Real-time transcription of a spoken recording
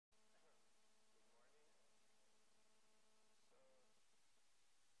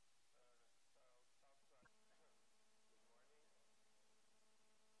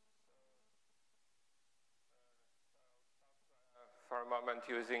for a moment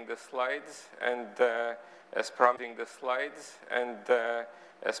using the slides, and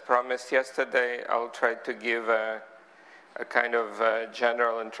as promised yesterday, I'll try to give a kind of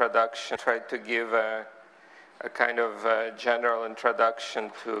general introduction. To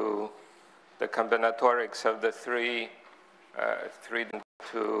the combinatorics of the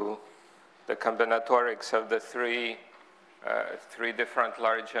three different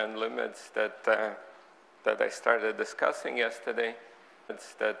large n limits that I started discussing yesterday.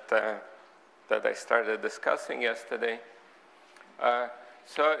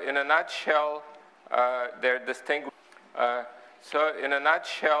 So in a nutshell, they're distinguished.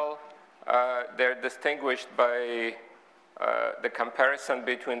 They're distinguished by the comparison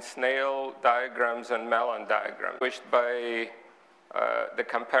between Snail diagrams and Mellon diagrams.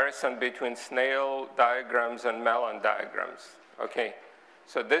 Okay,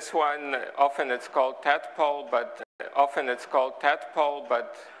 so this one often it's called tadpole, but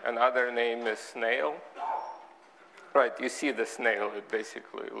another name is snail. Right, you see the snail. It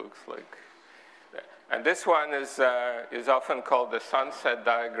basically looks like. And this one is often called the sunset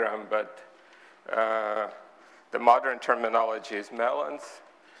diagram, but the modern terminology is melons.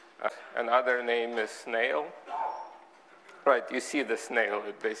 Another name is snail. Right, you see the snail.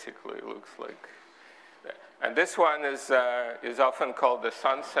 It basically looks like. And this one is often called the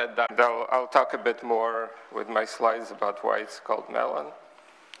sunset diagram. I'll talk a bit more with my slides about why it's called melon.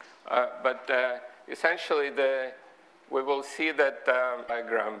 But essentially, we will see that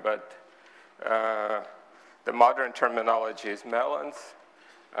diagram, but the modern terminology is melons.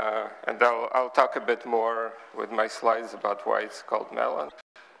 And I'll talk a bit more with my slides about why it's called melon.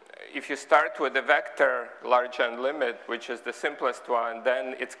 If you start with a vector large n limit, which is the simplest one,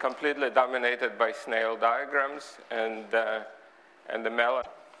 then it's completely dominated by snail diagrams and the melon.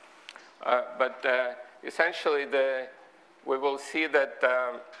 But essentially, we will see that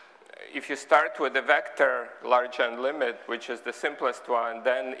if you start with a vector large n limit, which is the simplest one,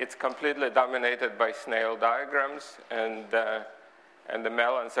 then it's completely dominated by snail diagrams, and the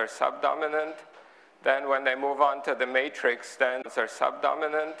melons are subdominant. Then when they move on to the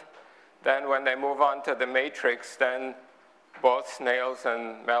matrix, then both snails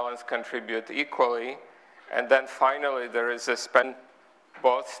and melons contribute equally. And then finally, there is a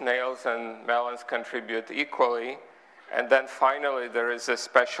both snails and melons contribute equally. And then finally, there is a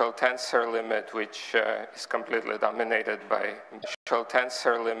special tensor limit, which is completely dominated by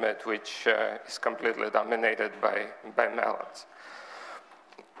melons.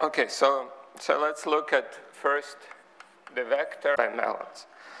 Okay, so let's look at first the vector by melons.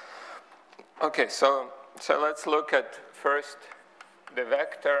 Okay, so let's look at first the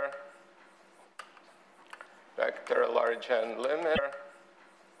vector large n limit,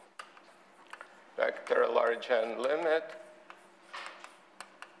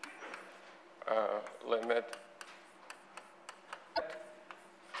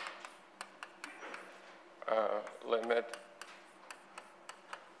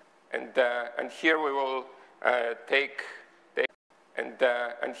 and here we will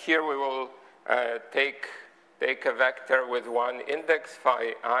take a vector with one index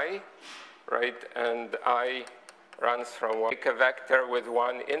phi I, right, and I runs from one. Take a vector with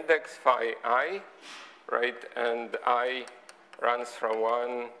one index phi I, right, and I runs from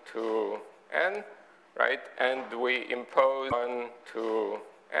 1 to n, right, and we impose 1 to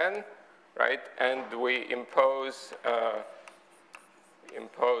n, right, and we impose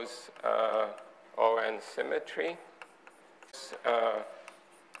ON symmetry.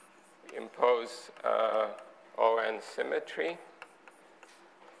 ON symmetry.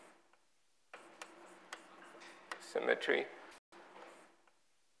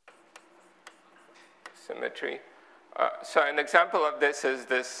 So an example of this is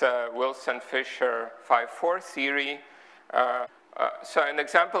this Wilson-Fisher 5-4 theory.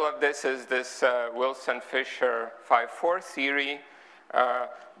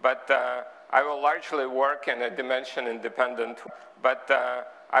 But I will largely work in a dimension-independent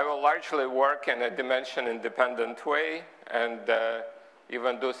way, and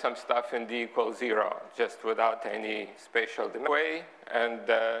even do some stuff in d equals 0, just without any spatial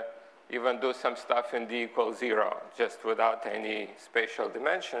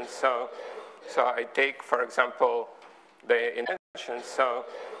dimension. So I take, for example,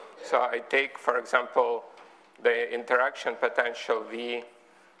 the interaction potential V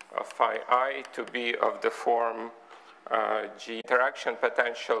of phi I to be of the form G. Interaction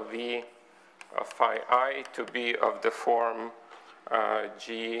potential V of phi I to be of the form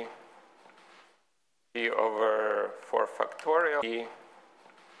G over 4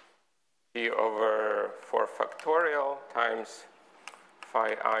 factorial times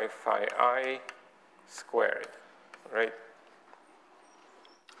phi I squared, right?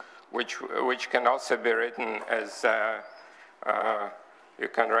 Which can also be written as, you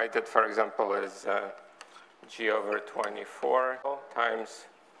can write it, for example, as g over 24 times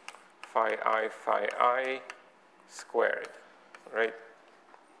phi I squared, right?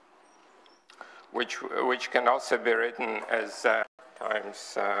 Which can also be written as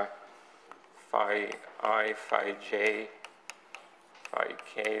times phi I, phi j, phi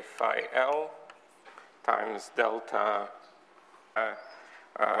k, phi l times delta.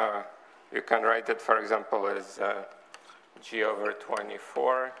 You can write it, for example, as g over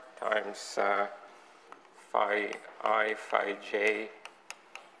 24 times phi I, phi j,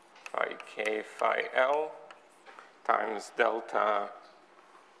 phi k, phi l times delta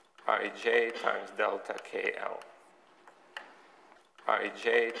ij times delta kl.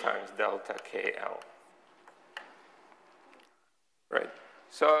 Ij times delta kl. Right.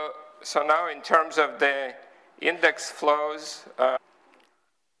 So now in terms of the index flows,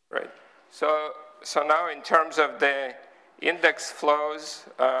 right. So now in terms of the index flows,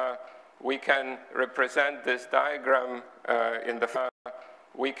 we can represent this diagram in the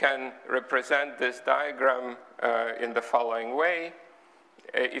following way.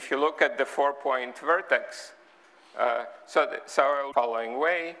 If you look at the 4-point vertex,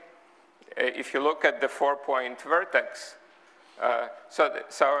 if you look at the 4-point vertex, so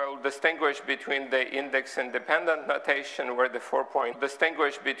I'll distinguish between the index-independent notation where the 4-point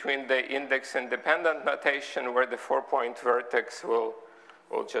vertex will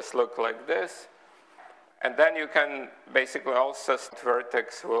just look like this, and then you can basically also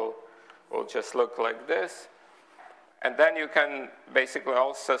vertex will just look like this. And then you can basically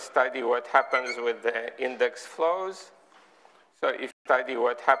also study what happens with the index flows. So if you study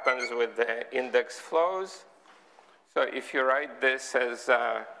what happens with the index flows, so if you write this as,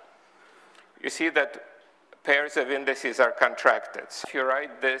 you see that pairs of indices are contracted. So if you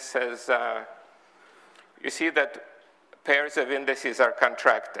write this as, you see that pairs of indices are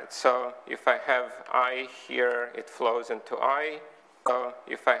contracted. So if I have I here, it flows into I. So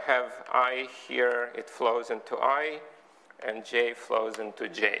if I have I here, it flows into I, and J flows into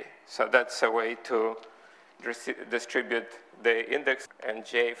J. So that's a way to distribute the index, and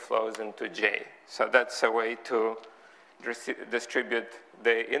J flows into J. So that's a way to distribute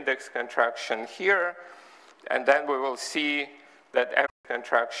the index contraction here, and then we will see that every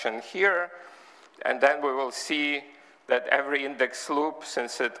contraction here, and then we will see that every index loop,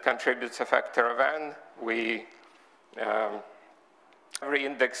 since it contributes a factor of n, every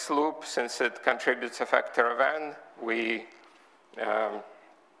index loop, since it contributes a factor of n, we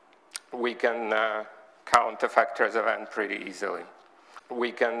can count the factors of n pretty easily.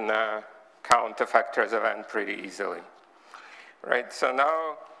 Right, so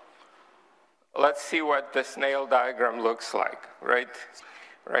now let's see what the snail diagram looks like, right?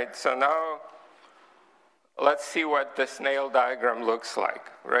 Right, so now let's see what the snail diagram looks like,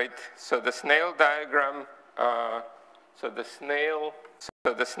 right? So the snail diagram, so the snail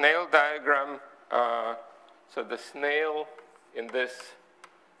in this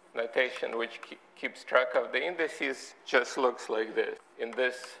notation, which keeps track of the indices, just looks like this. In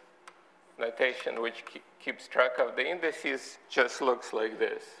this notation, which keeps track of the indices, just looks like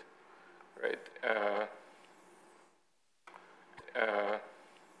this, right?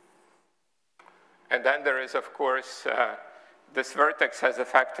 And then there is, of course, this vertex has a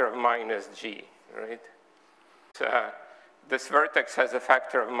factor of minus g, right? This vertex has a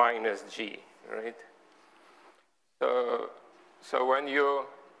factor of minus g, right? So when you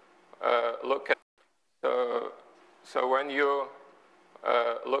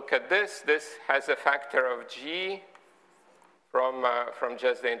look at this, this has a factor of g from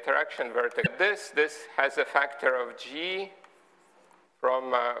just the interaction vertex. This has a factor of g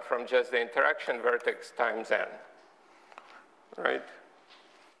from just the interaction vertex times n, right?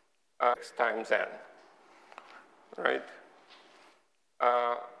 Times n, right?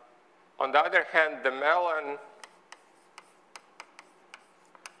 On the other hand, the melon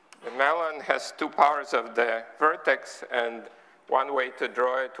has 2 powers of the vertex, and one way to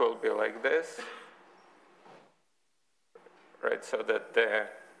draw it will be like this, right? So that the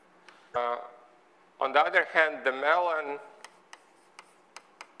on the other hand, the melon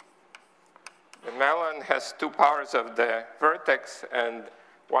has 2 powers of the vertex, and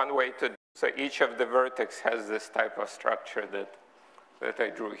one way to, so each of the vertex has this type of structure that I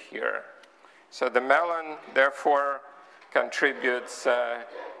drew here. So the melon, therefore, contributes,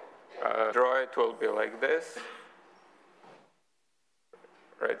 draw it will be like this,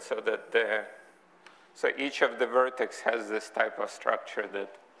 right? So that So each of the vertex has this type of structure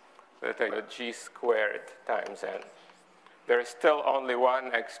that G squared times n. There is still only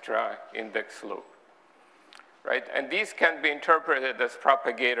one extra index loop, right? And these can be interpreted as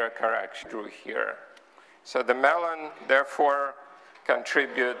propagator correction through here. So the melon, therefore,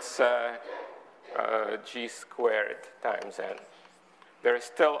 contributes G squared times n. There is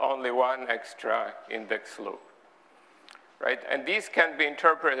still only one extra index loop, right? And these can be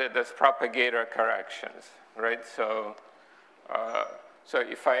interpreted as propagator corrections, right? So, so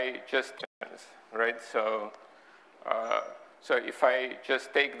if I just, right? So if I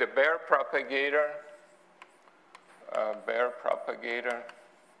just take the bare propagator,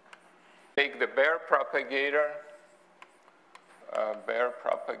 take the bare propagator,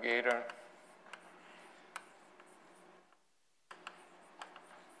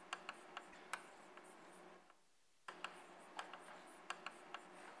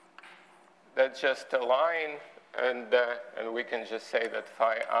 that's just a line, and we can just say that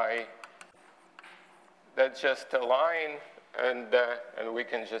phi I, that's just a line, and we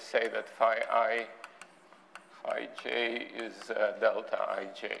can just say that phi j is delta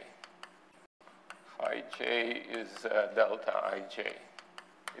ij. Phi j is delta ij,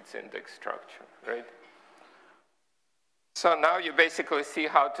 its index structure, right? So now you basically see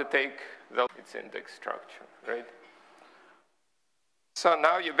how to take its index structure, right? So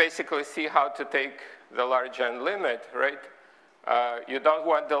now you basically see how to take the large n limit, right? You don't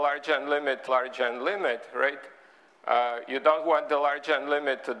want the large n limit, right? You don't want the large n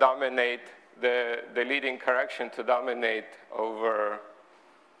limit to dominate the leading correction to dominate over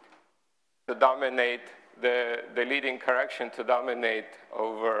the leading correction to dominate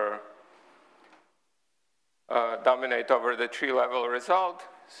over the tree level result.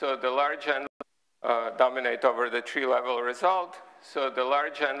 So the large n dominate over the tree level result. So the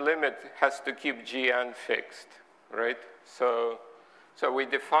large n limit has to keep Gn fixed, right? So we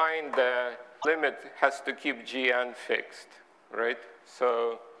define the limit has to keep Gn fixed, right?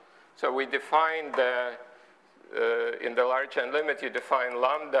 So we define the, in the large n limit, you define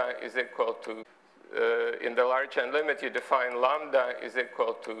lambda is equal to, in the large n limit, you define lambda is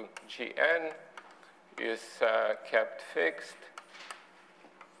equal to Gn is kept fixed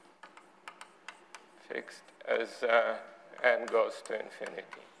as n goes to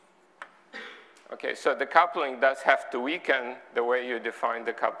infinity. Okay, so the coupling does have to weaken the way you define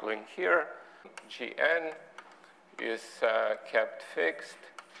the coupling here. Gn is kept fixed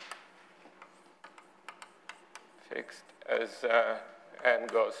as n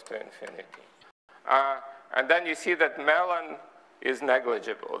goes to infinity. And then you see that melon is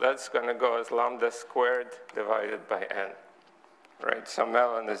negligible. That's going to go as lambda squared divided by n, right? So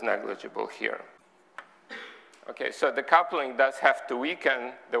melon is negligible here. Okay, so the coupling does have to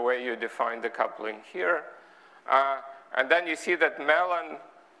weaken the way you define the coupling here. And then you see that melon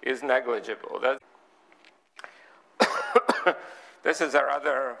is negligible. This is a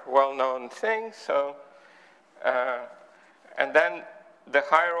rather well-known thing. So, and then the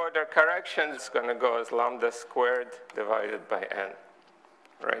higher order correction is going to go as lambda squared divided by n,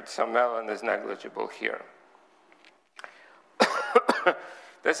 right? So melon is negligible here.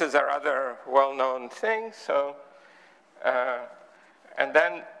 This is a rather well-known thing. So, and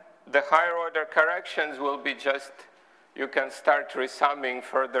then the higher order corrections will be just, you can start resumming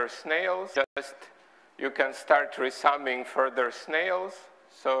further snails.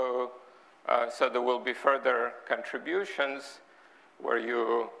 So, so there will be further contributions where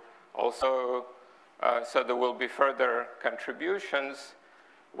you also, so there will be further contributions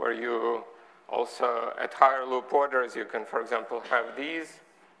where you also, at higher loop orders, you can, for example, have these.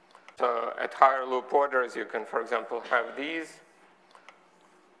 So at higher loop orders, you can, for example, have these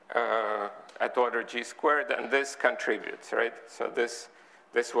at order G squared, and this contributes, right? So this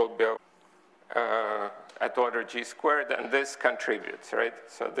will be at order G squared, and this contributes, right?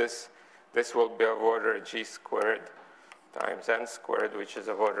 So this will be of order G squared times n squared, which is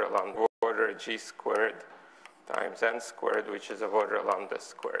of order lambda, order G squared times n squared, which is of order lambda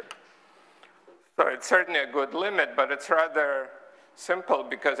squared. So it's certainly a good limit, but it's rather simple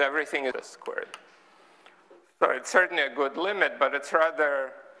because everything is squared. So it's certainly a good limit, but it's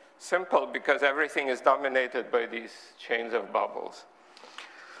rather simple because everything is dominated by these chains of bubbles.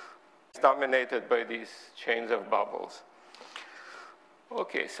 It's dominated by these chains of bubbles.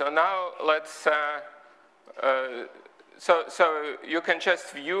 Okay, so now let's, so you can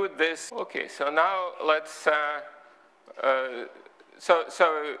just view this. Okay, so now let's,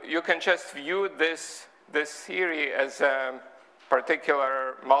 so you can just view this theory as a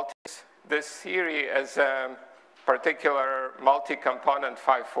particular particular multi-component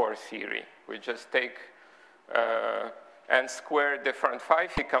 5-4 theory. We just take n squared different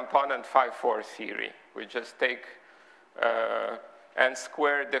 5-component 5-4 theory. We just take n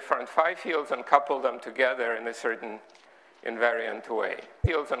squared different 5 fields and couple them together in a certain invariant way.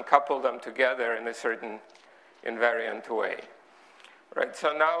 Fields and couple them together in a certain invariant way. Right,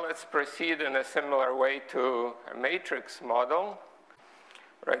 so now let's proceed in a similar way to a matrix model.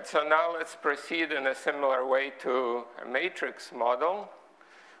 Right, so now let's proceed in a similar way to a matrix model.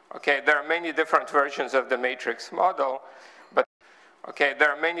 Okay, there are many different versions of the matrix model,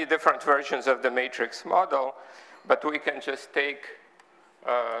 but we can just take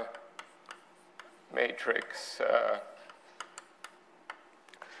matrix,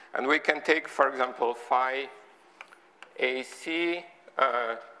 and we can take, for example, phi AC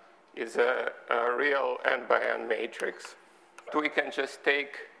is a real n by n matrix. We can just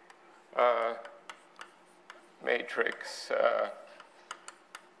take matrix,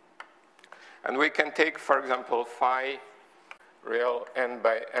 and we can take, for example, phi real n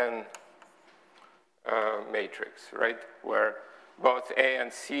by n matrix, right, where both A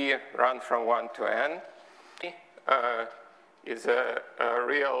and C run from 1 to n. Is a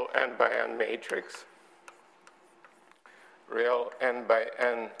real n by n matrix, real n by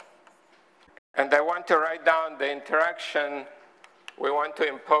n. And I want to write down the interaction we want to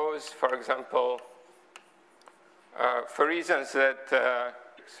impose, for example, for reasons that,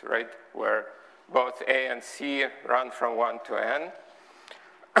 right, where both A and C run from 1 to n.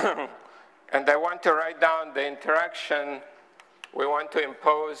 And I want to write down the interaction we want to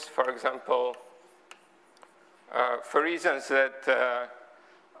impose, for example, for reasons that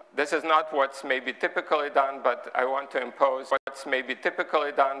this is not what's maybe typically done, but I want to impose what's maybe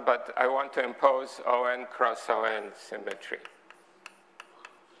typically done, but I want to impose ON cross ON symmetry.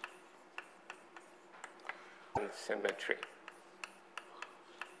 Symmetry.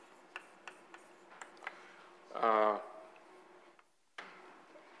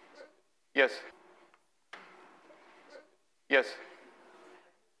 Yes. Yes.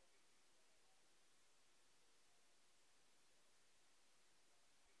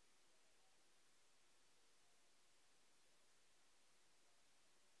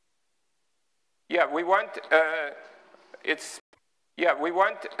 Yeah, we want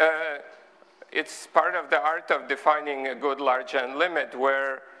it's part of the art of defining a good large n limit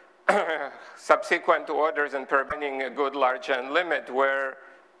where subsequent orders and perturbing a good large n limit where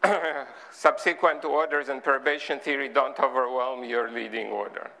subsequent orders in perturbation theory don't overwhelm your leading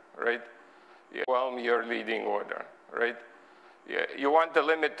order, right? Overwhelm your leading order, right? Yeah, you want the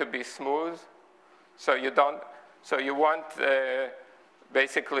limit to be smooth, so you don't. So you want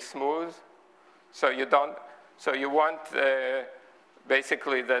basically smooth. So you don't. So you want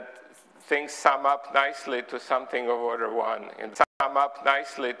basically that things sum up nicely to something of order 1, and sum up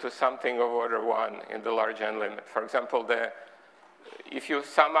nicely to something of order 1 in the large n limit. For example, if you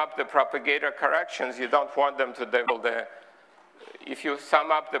sum up the propagator corrections, you don't want them to if you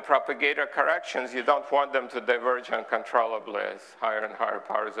sum up the propagator corrections, you don't want them to diverge uncontrollably as higher and higher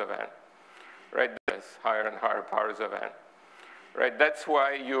powers of n, right? As higher and higher powers of n, right? That's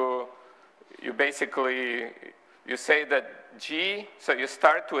why you basically, you say that G, so you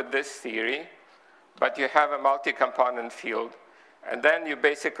start with this theory, but you have a multi-component field, and then you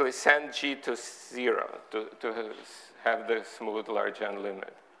basically send G to 0 to have the smooth large n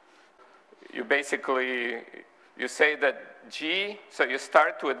limit. You basically, you say that G, so you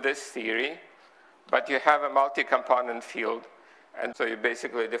start with this theory, but you have a multi-component field, and so you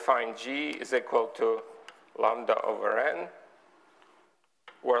basically define G is equal to lambda over n,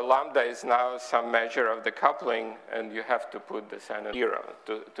 where lambda is now some measure of the coupling, and you have to put this n at 0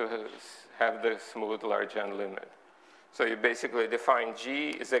 to have the smooth large n limit. So you basically define G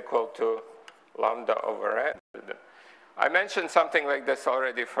is equal to lambda over n. I mentioned something like this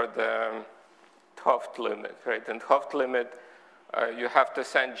already for the 't limit, right? In 't limit, you have to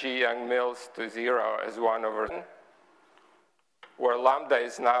send G Young-Mills to 0 as 1 over n, where lambda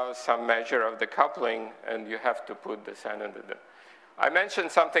is now some measure of the coupling, and you have to put this n into the. I mentioned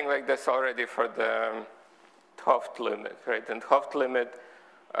something like this already for the 't limit, right? In 't limit,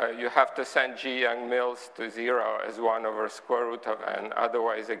 you have to send G Young-Mills to 0 as 1 over square root of n.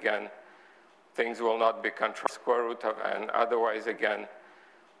 Otherwise, again, things will not be controllable. Square root of n. Otherwise, again,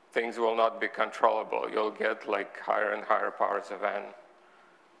 things will not be controllable. You'll get like higher and higher powers of n,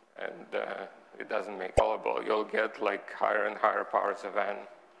 and it doesn't make controllable. You'll get like higher and higher powers of n,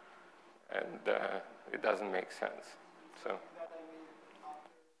 and it doesn't make sense. So.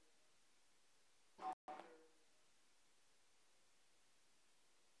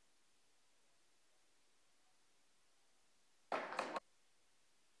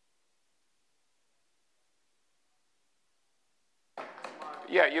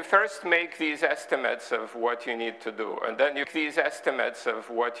 Yeah, you first make these estimates of what you need to do, and then you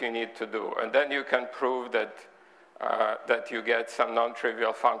can prove that that you get some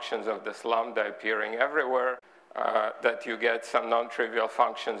non-trivial functions of this lambda appearing everywhere.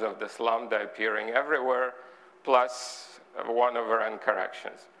 Plus 1 over n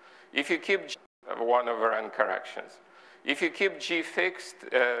corrections. If you keep 1 over n corrections. If you keep G fixed,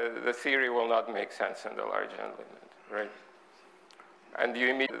 the theory will not make sense in the large n limit, right? And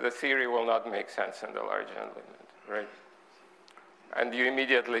the theory will not make sense in the large n limit, right? And you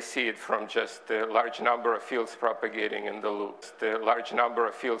immediately see it from just the large number of fields propagating in the loops.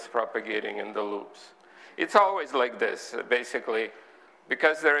 It's always like this, basically,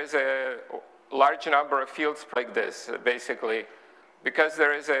 because there is a large number of fields like this, basically, because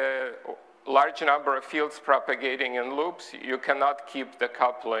there is a large number of fields propagating in loops, you cannot keep the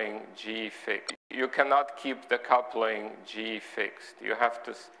coupling G fixed. You have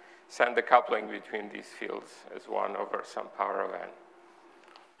to send the coupling between these fields as 1 over some power of n.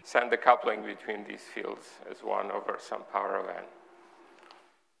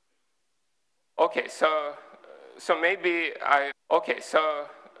 Okay, so maybe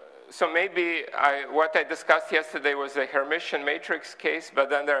what I discussed yesterday was a Hermitian matrix case, but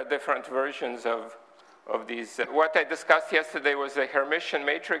then there are different versions of these. What I discussed yesterday was a Hermitian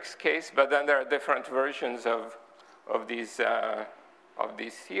matrix case, but then there are different versions of these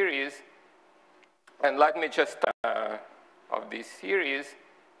theories. And let me just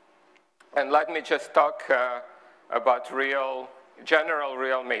talk about general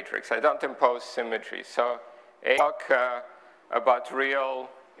real matrix. I don't impose symmetry. So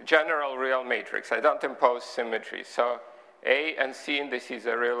general real matrix. I don't impose symmetry. So A and C indices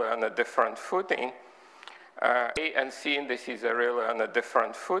are really on a different footing.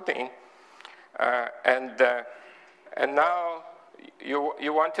 And now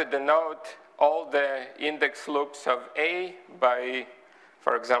you want to denote all the index loops of A by,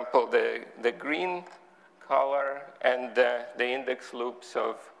 for example, the green color and the index loops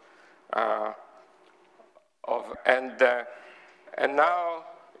and now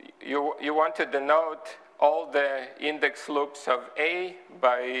you want to denote all the index loops of A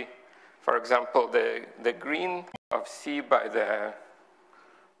by, for example, the green of C by the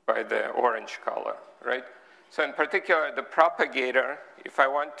orange color, right? So in particular, the propagator, if I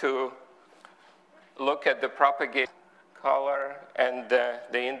want to look at the propagator color and the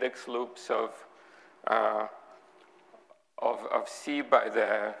index loops of C by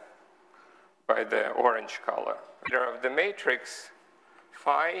the orange color. Of the matrix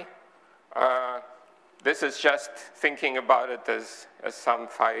phi, this is just thinking about it as some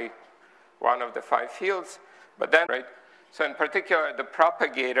phi, one of the phi fields, but then, right? So in particular, the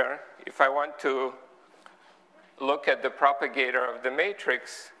propagator, if I want to look at the propagator of the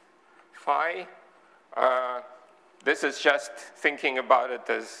matrix phi, this is just thinking about it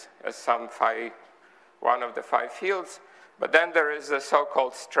as some phi, one of the phi fields, but then there is a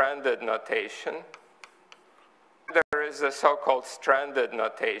so-called stranded notation.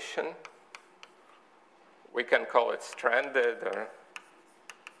 We can call it stranded or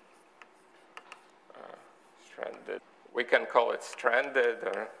stranded. We can call it stranded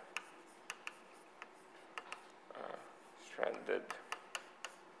or stranded.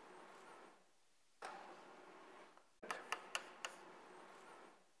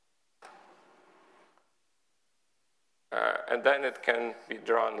 And then it can be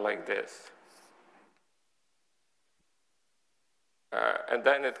drawn like this. And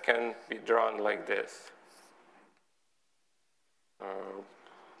then it can be drawn like this.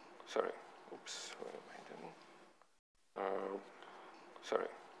 Sorry. Oops. What am I doing? Sorry.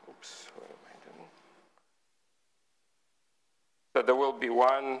 Oops. What am I doing? So there will be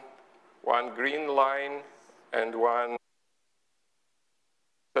one green line and one.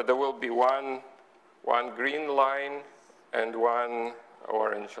 So there will be one green line and one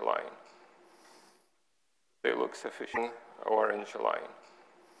orange line. They look sufficient. Orange line.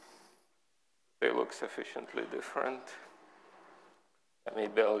 They look sufficiently different.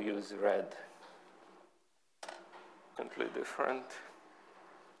 Maybe I'll use red. Sufficiently different.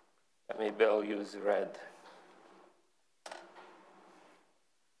 Maybe I'll use red.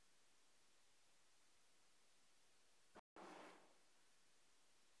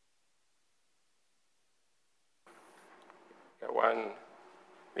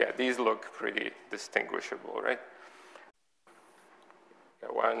 Yeah, these look pretty distinguishable, right?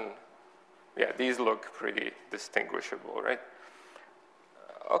 Yeah, these look pretty distinguishable, right?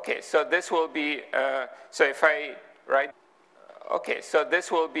 Okay, so this will be, so if I write, okay, so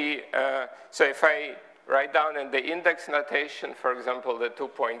this will be, so if I write down in the index notation, for example, the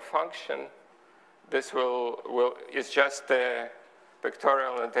two-point function. This is just the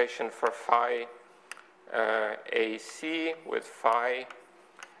pictorial notation for phi AC with phi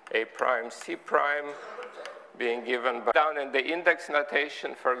A prime C prime being given by down in the index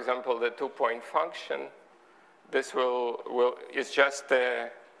notation, for example, the two-point function. This is just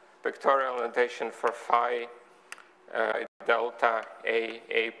the pictorial notation for phi delta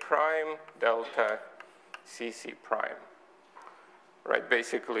A prime, delta CC prime. Right,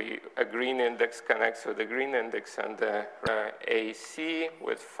 basically a green index connects with a green index, and the AC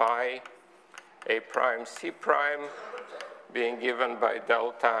with phi A prime C prime being given by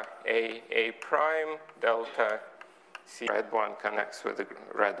delta A prime, delta C. Red one connects with the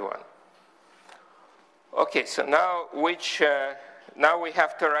red one. Okay, so now now we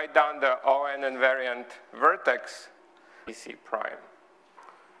have to write down the ON invariant vertex CC prime.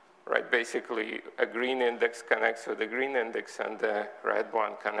 Right, basically a green index connects with a green index, and the red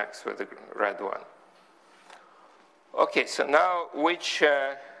one connects with the red one. Okay, so now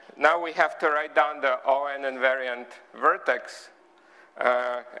now we have to write down the ON invariant vertex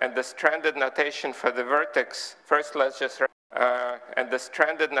and the stranded notation for the vertex. First, let's just and the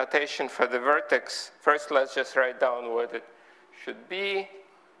stranded notation for the vertex. First, let's just write down what it should be.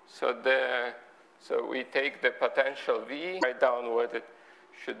 So we take the potential V, write down what it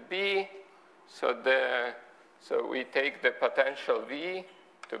should be. So we take the potential V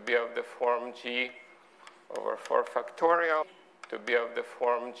to be of the form G over 4 factorial, to be of the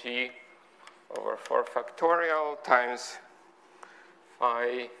form G over 4 factorial times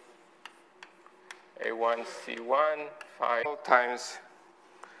phi A1 C1 phi times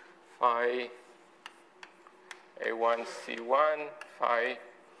phi A1 C1 phi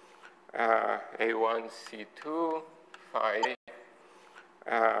A1 C2 phi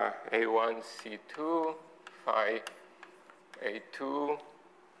A1 C2 phi A2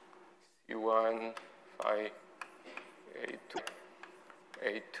 C1 phi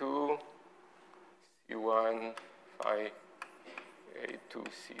A2 C1 phi A2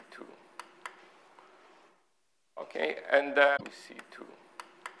 C2. Okay, and C2.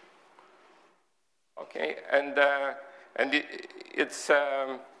 Okay, and it's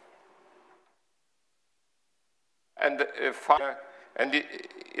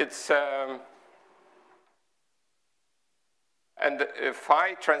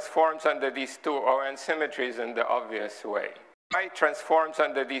phi transforms under these two ON symmetries in the obvious way. Phi transforms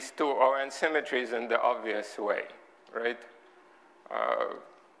under these two ON symmetries in the obvious way, right?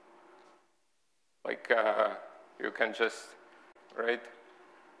 You can just, right?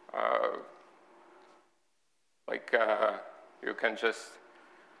 You can just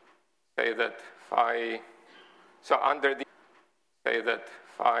say that phi, so under the, say that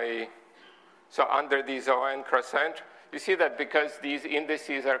phi, so under these ON cross-entry, you see that because these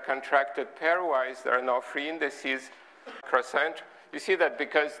indices are contracted pairwise, there are no free indices cross-entry. You see that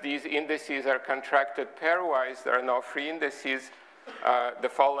because these indices are contracted pairwise, there are no free indices. The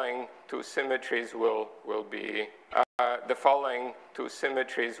following two symmetries will be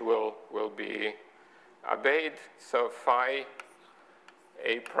obeyed. So phi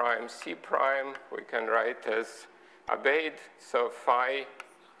A prime C prime we can write as obeyed. So phi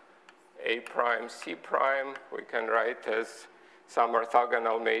A prime C prime we can write as some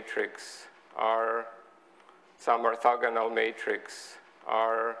orthogonal matrix R,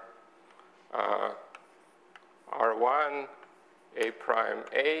 R1 A prime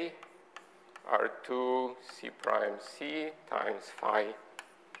A, R2 C prime C times phi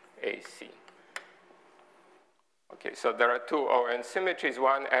AC. Okay, so there are two ON symmetries.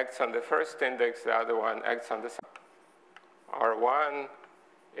 One acts on the first index, the other one acts on the second. R1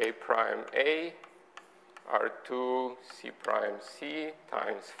 A prime A, R2 C prime C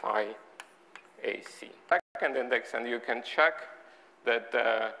times phi AC. Second index, and you can check that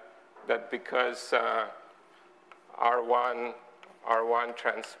that because R1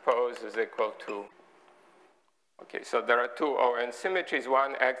 transpose is equal to. Okay, so there are two ON symmetries.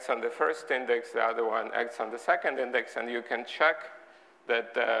 One acts on the first index, the other one acts on the second index, and you can check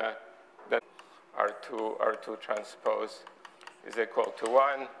that that R2 transpose is equal to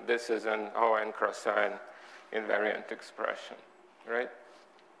 1. This is an ON cross ON invariant expression, right?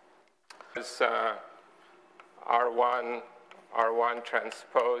 This R1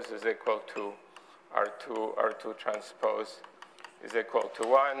 transpose is equal to R2 transpose is equal to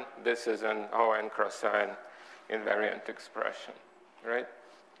 1. This is an ON cross ON invariant expression, right?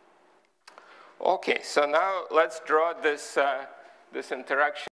 Okay, so now let's draw this this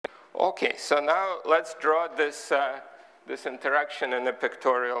interaction. Okay, so now let's draw this this interaction in a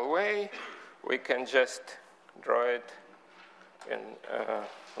pictorial way. we can just draw it in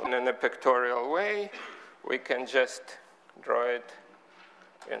a pictorial way. We can just draw it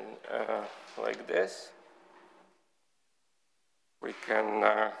in like this. We can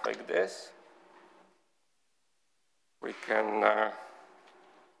like this. We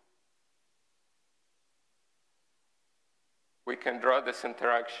can draw this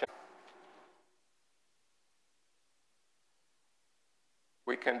interaction.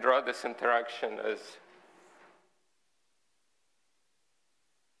 We can draw this interaction as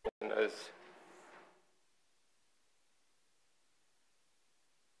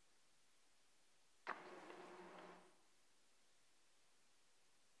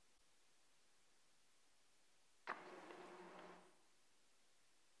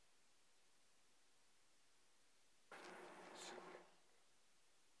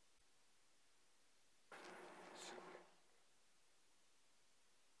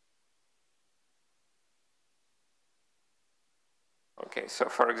okay,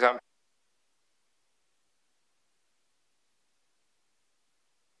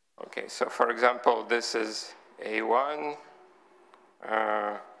 so for example, this is A1.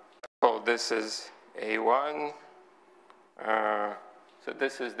 This is A1. So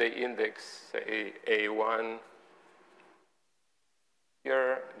this is the index, say A1.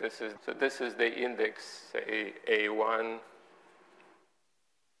 Here, this is the index, say A1.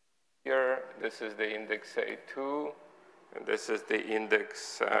 Here, this is the index A2, and this is the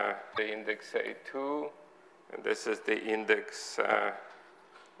index A2, and this is the index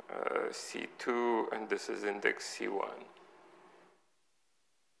C2, and this is index C1.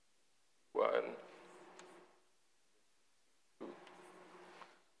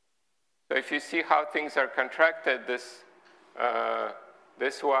 So if you see how things are contracted, this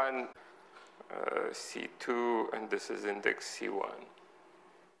one, C2, and this is index C1.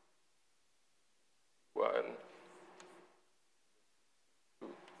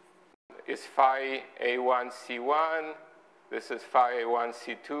 Is phi A1 C1, this is phi A1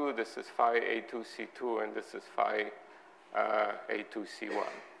 C2, this is phi A2 C2, and this is phi A2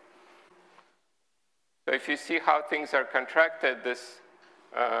 C1. So if you see how things are contracted, this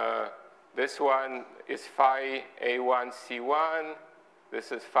one is phi A1 C1,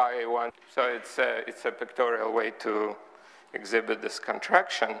 this is phi A1. So it's a pictorial way to exhibit this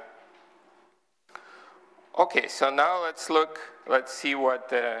contraction. Okay, so now let's see what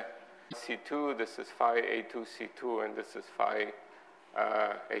C2, this is phi A2 C2, and this is phi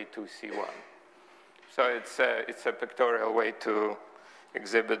A2 C1. So it's a pictorial way to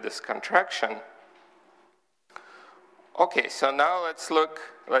exhibit this contraction. Okay, so now let's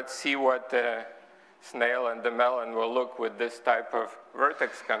see what the snail and the melon will look with this type of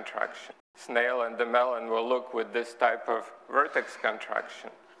vertex contraction. Snail and the melon will look with this type of vertex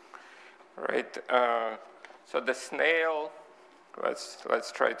contraction, right? So the snail,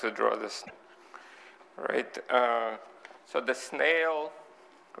 let's try to draw this, right? So the snail,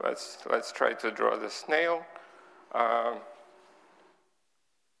 let's try to draw the snail.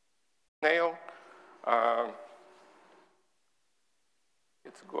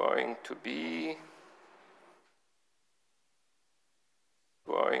 It's going to be,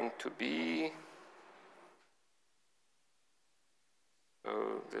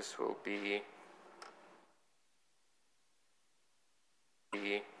 so this will be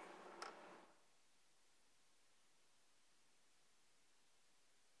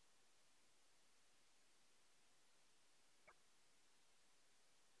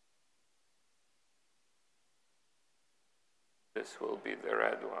this will be the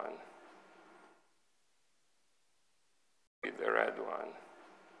red one.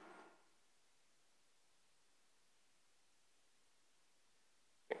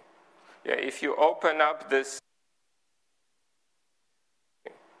 Yeah, if you open up this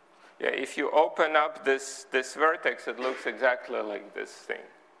vertex, it looks exactly like this thing.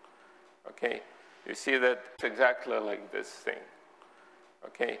 Okay, you see that it's exactly like this thing.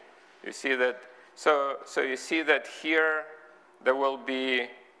 Okay, you see that. So you see that here there will be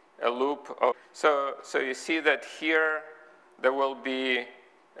a loop of. So you see that here there will be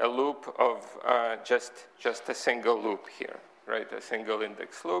a loop of just a single loop here, right? A single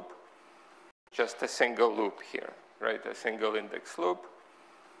index loop. Just a single loop here, right? A single index loop.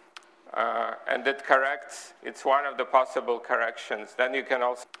 And it corrects, it's one of the possible corrections. Then you can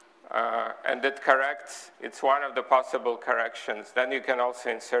also, and it corrects, it's one of the possible corrections. Then you can also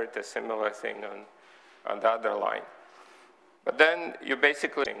insert a similar thing on the other line. But then you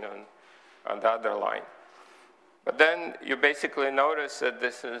basically, on the other line. But then you basically notice that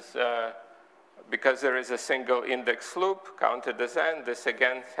this is because there is a single index loop counted as n, this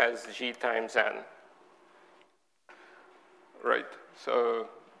again has g times n. Right, so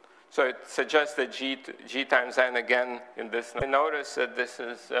it suggests that g times n again in this. Notice that this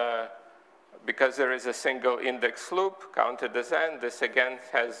is, because there is a single index loop counted as n, this again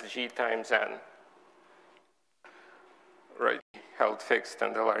has g times n. Right, held fixed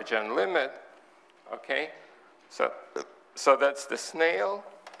in the large n limit. Okay, so that's the snail.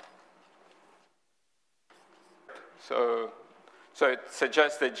 So it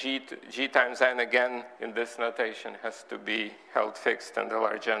suggests that g times n again in this notation has to be held fixed in the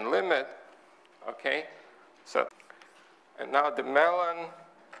large n limit. Okay, so and now the melon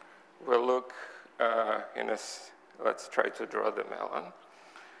will look let's try to draw the melon.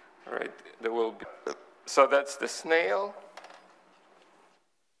 All right, there will be, so that's the snail.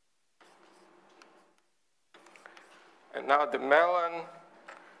 And now the melon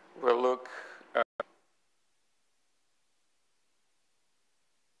will look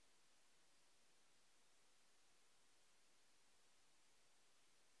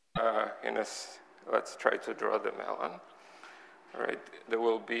let's try to draw the melon. All right, there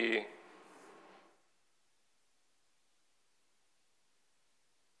will be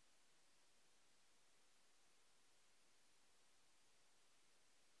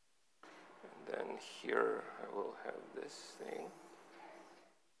and then here I will have this thing,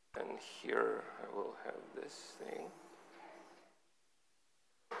 and here I will have this thing,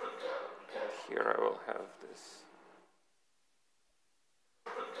 and here I will have this.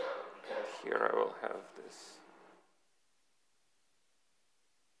 Here I will have this.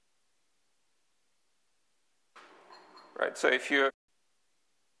 Right, so if you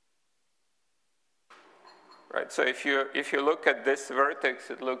look at this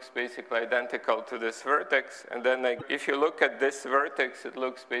vertex, it looks basically identical to this vertex, and then if you look at this vertex, it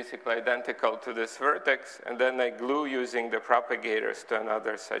looks basically identical to this vertex, and then I glue using the propagators to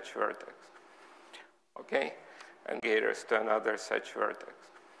another such vertex. Okay, and gators to another such vertex.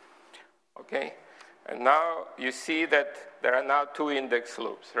 Okay, and now you see that there are now two index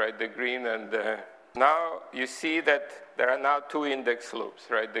loops, right? The green and the, now you see that there are now two index loops,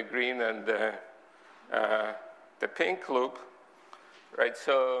 right? The green and the pink loop, right?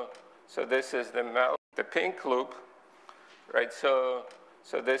 So this is the melon, the pink loop, right? So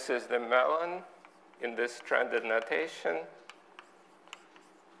this is the melon in this stranded notation,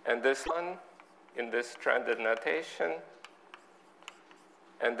 and this one in this stranded notation.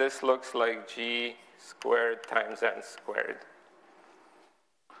 And this looks like g squared times n squared.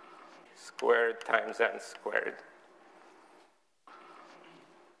 Squared times n squared.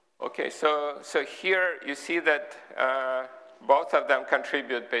 Okay, so here you see that both of them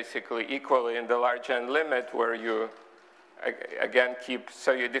contribute basically equally in the large n limit, where you again keep,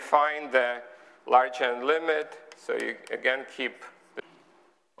 so you define the large n limit, so you again keep.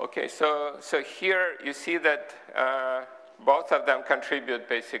 Okay, so here you see that both of them contribute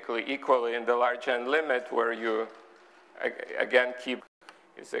basically equally in the large n limit, where you again keep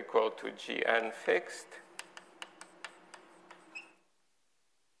is equal to gn fixed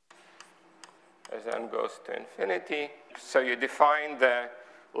as n goes to infinity. So you define the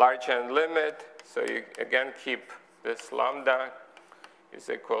large n limit, so you again keep this lambda is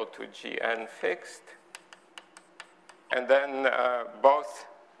equal to gn fixed, and then both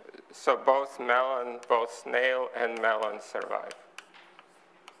melon, both snail and melon survive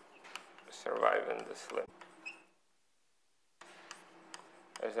in this limit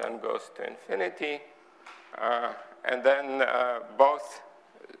as n goes to infinity, and then both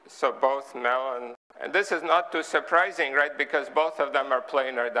melon, and this is not too surprising, right? Because both of them are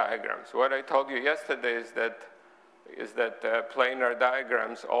planar diagrams. What I told you yesterday is that planar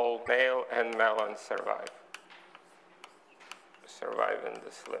diagrams, all snail and melon survive in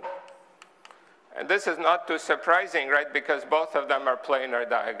this limit. And this is not too surprising, right? Because both of them are planar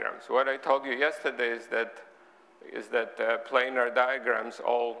diagrams. What I told you yesterday is that planar diagrams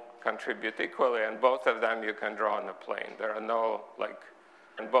all contribute equally, and both of them you can draw on a plane. There are no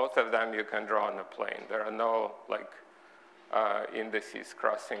indices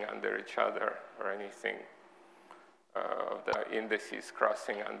crossing under each other or anything.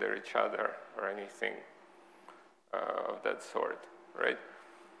 Of that sort, right?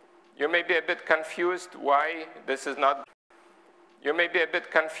 You may be a bit confused why this is not. You may be a bit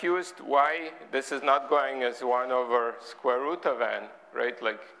confused why this is not going as 1 over square root of n, right?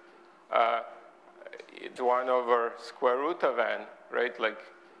 Like it's 1 over square root of n, right? Like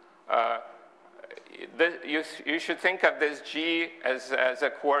you should think of this g as a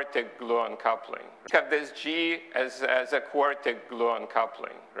quartic gluon coupling. Think of this g as a quartic gluon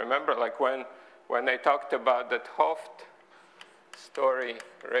coupling. Remember, like when when I talked about that Hooft story,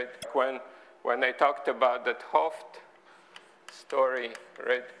 right? When I talked about that Hooft story,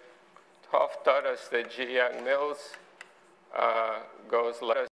 right? Hooft taught us that G. Young-Mills goes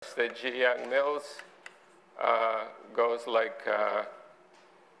like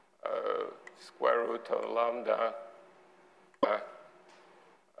square root of lambda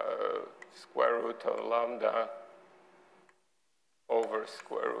over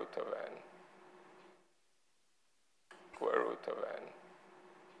square root of n.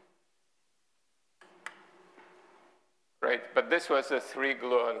 Right, but this was a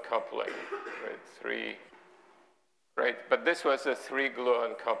 3-gluon coupling, right? But this was a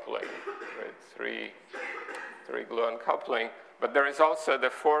 3-gluon coupling, right? Three gluon coupling. But there is also the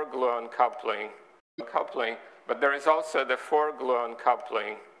 4-gluon coupling. But there is also the 4-gluon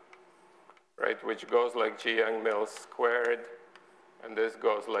coupling, right? Which goes like G Young-Mills squared, and this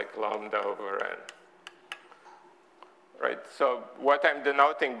goes like lambda over n. Right, so what I'm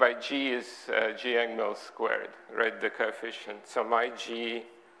denoting by G is G Young-Mills squared, right, the coefficient. So my G,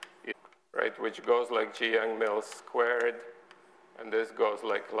 right, which goes like G Young-Mills squared, and this goes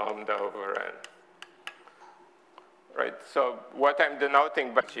like lambda over n. Right, so what I'm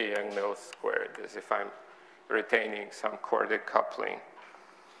denoting by G Young-Mills squared is if I'm retaining some chordate coupling.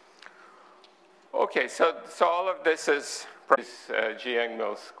 Okay, so all of this is G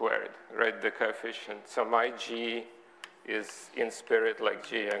Young-Mills squared, right, the coefficient. So my G is in spirit like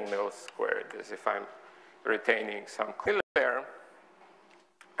G Young-Mills squared, as if I'm retaining some there.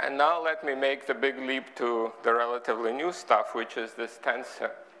 And now let me make the big leap to the relatively new stuff, which is this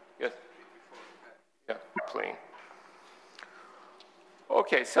tensor. Yes? Yeah, coupling.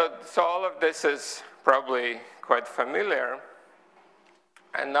 Okay, so all of this is probably quite familiar.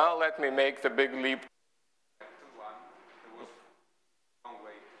 And now let me make the big leap.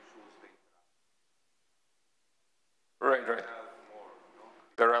 Right.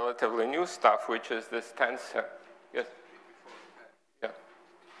 The relatively new stuff, which is this tensor. Yes? Yeah.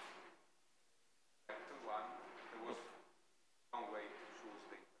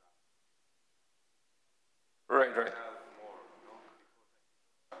 Right.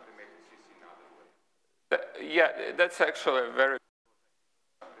 Yeah, that's actually a very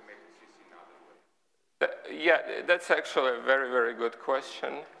very good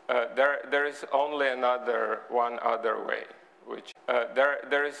question. There is only one other way, which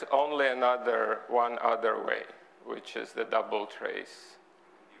there is only one other way, which is the double trace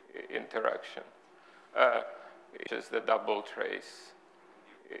interaction.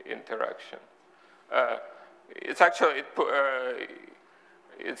 It's actually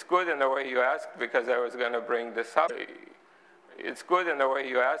it's good in the way you asked, because I was going to bring this up. It's good in the way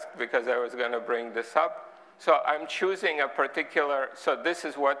you asked, because I was going to bring this up. So I'm choosing a particular, so this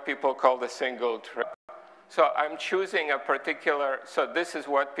is what people call the single trace. So I'm choosing a particular, so this is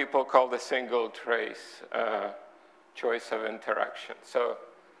what people call the single trace choice of interaction. So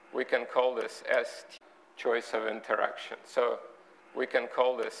we can call this ST, choice of interaction. So we can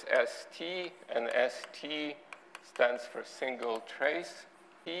call this ST, and ST stands for single trace.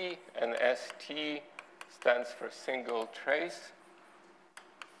 T and ST stands for single trace.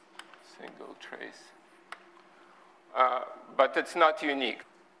 But it's not unique.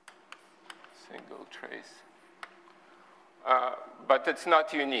 Single trace. But it's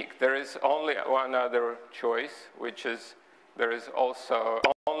not unique. There is only one other choice, which is there is also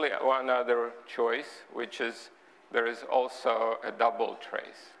only one other choice, which is there is also a double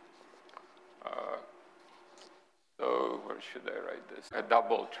trace. So where should I write this? A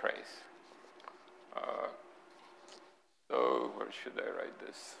double trace. So where should I write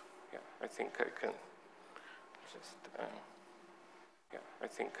this? Yeah, I think I can just,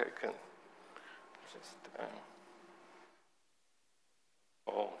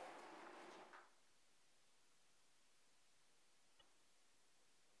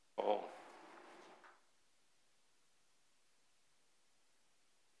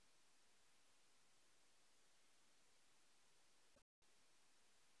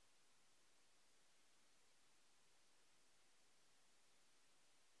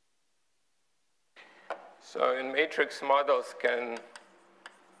 So in matrix models can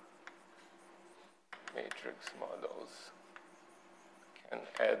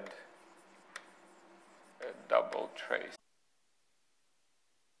add a double trace.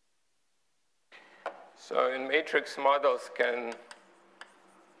 So in matrix models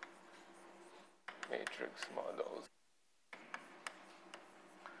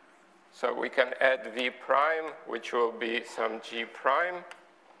so we can add V prime, which will be some G prime,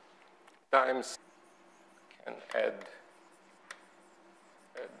 times can add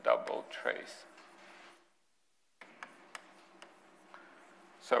a double trace.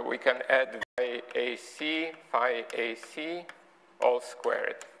 So we can add phi AC all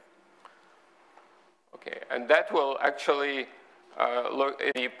squared. Okay, and that will actually look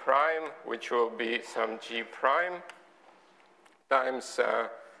at G prime, which will be some G prime times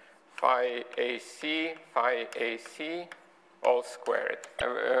phi AC all squared.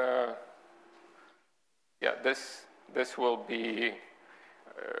 Yeah, this will be,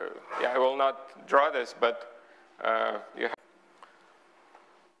 yeah, I will not draw this, but you have,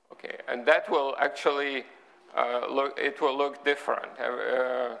 okay, and that will actually it will look different.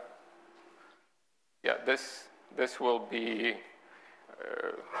 Yeah, this will be,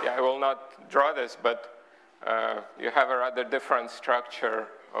 yeah, I will not draw this, but you have a rather different structure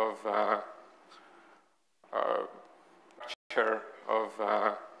of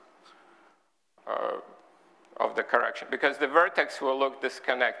the correction, because the vertex will look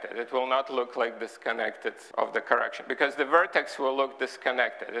disconnected. It will not look like disconnected of the correction, because the vertex will look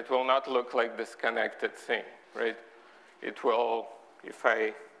disconnected. It will not look like disconnected thing, right? It will, if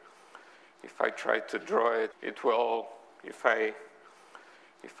I try to draw it, it will, if I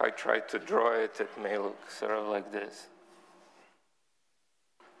try to draw it, it may look sort of like this.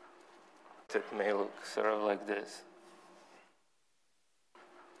 It may look sort of like this.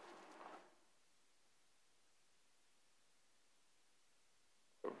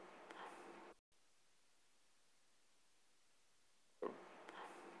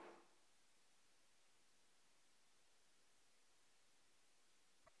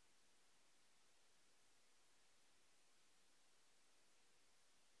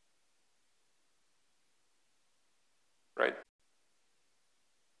 Right.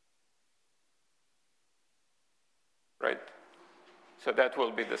 Right. So that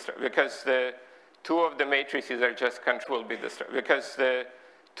will be the structure, because the two of the matrices are just because the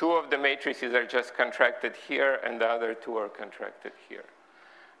two of the matrices are just contracted here, and the other two are contracted here.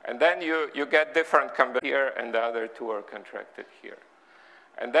 And then you get different here, and the other two are contracted here.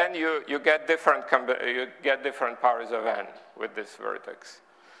 And then you get different powers of n with this vertex.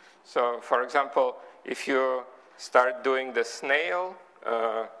 So, for example, if you start doing the snail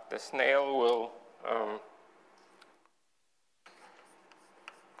will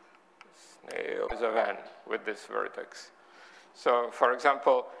snails of n with this vertex. So, for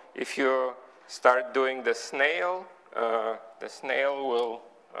example, if you start doing the snail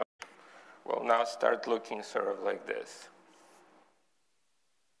will now start looking sort of like this.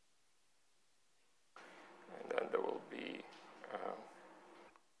 And then there will be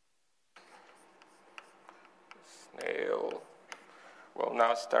snail will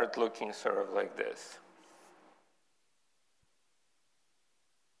now start looking sort of like this.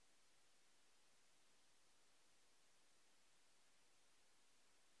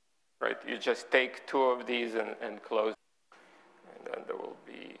 Right, you just take two of these and close, and then there will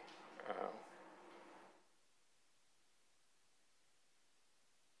be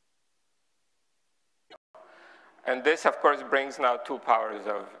and this, of course, brings now 2 powers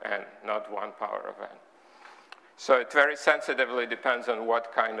of n, not 1 power of n. So it very sensitively depends on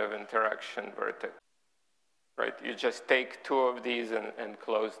what kind of interaction vertex. Right, you just take 2 of these and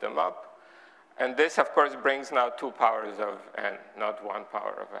close them up. And this, of course, brings now 2 powers of n, not 1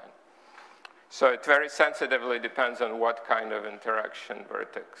 power of n. So it very sensitively depends on what kind of interaction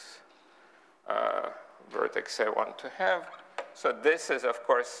vertex I want to have. So this is, of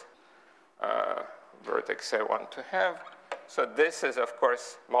course, vertex I want to have. So this is, of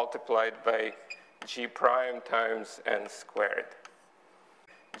course, multiplied by G prime times n squared.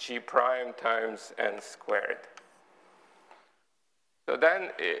 G prime times n squared. So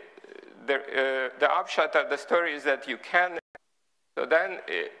then the upshot of the story is that you can. So then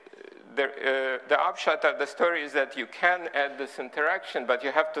the upshot of the story is that you can add this interaction, but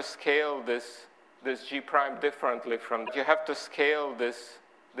you have to scale this G prime differently from. You have to scale this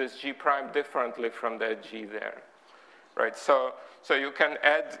G prime differently from that G there, right? So you can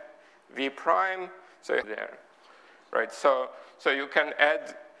add V prime. So there, right? So you can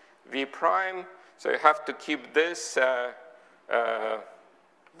add V prime. So you have to keep this.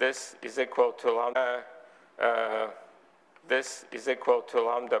 This is equal to lambda. This is equal to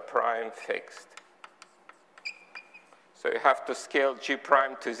lambda prime fixed. So you have to scale G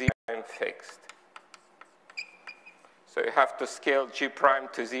prime to 0 prime fixed. So you have to scale G prime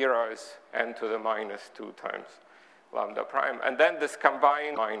to 0 as n to the minus 2 times lambda prime. And then this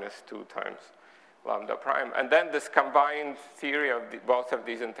combined minus 2 times lambda prime. And then this combined theory of both of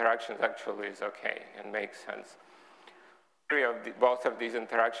these interactions actually is okay and makes sense. Theory of both of these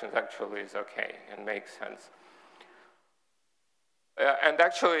interactions actually is okay and makes sense. And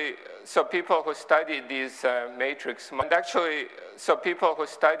actually, so people who studied these matrix models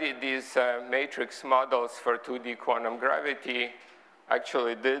for 2D quantum gravity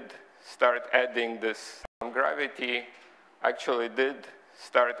actually did start adding this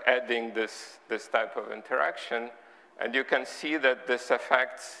this type of interaction. And you can see that this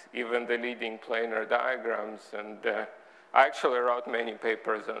affects even the leading planar diagrams. And I actually wrote many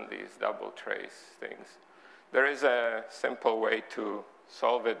papers on these double trace things. There is a simple way to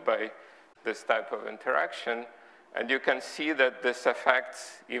solve it by this type of interaction. And you can see that this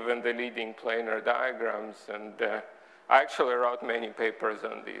affects even the leading planar diagrams. And I actually wrote many papers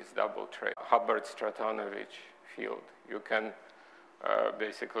on these double trace. Hubbard-Stratonovich field. You can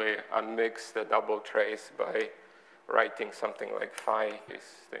basically unmix the double trace by writing something like phi,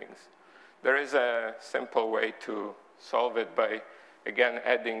 these things. There is a simple way to solve it by, again,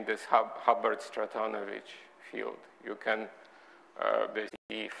 adding this Hubbard-Stratonovich field. You can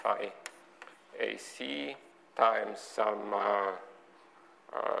basically phi AC times some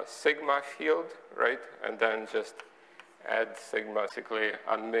sigma field, right? And then just add sigma, basically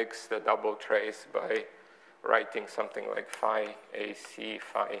unmix the double trace by writing something like phi AC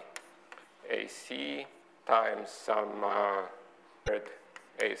times some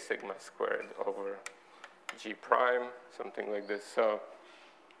A sigma squared over G prime, something like this. So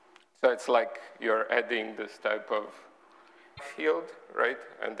it's like you're adding this type of field, right?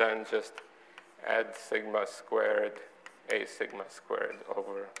 And then just add sigma squared, A sigma squared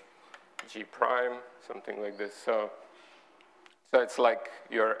over G prime, something like this. So it's like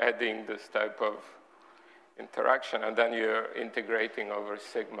you're adding this type of interaction, and then you're integrating over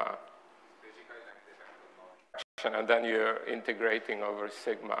sigma. And then you're integrating over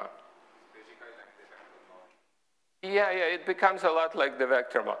sigma. Yeah, it becomes a lot like the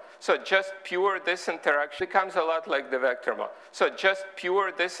vector model. So just pure this interaction becomes a lot like the vector model. So just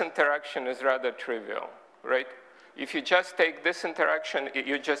pure this interaction is rather trivial, right? If you just take this interaction,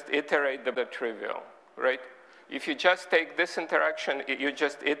 you just iterate the trivial, right? If you just take this interaction, you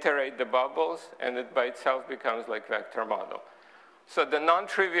just iterate the bubbles, and it by itself becomes like vector model. So the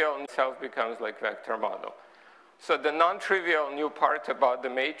non-trivial itself becomes like vector model. So the non-trivial new part about the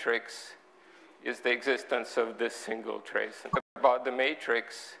matrix is the existence of this single trace. About the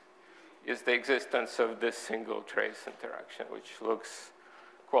matrix is the existence of this single trace interaction, which looks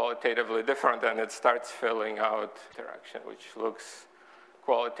qualitatively different, and it starts filling out interaction, which looks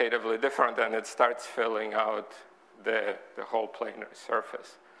qualitatively different, and it starts filling out the whole planar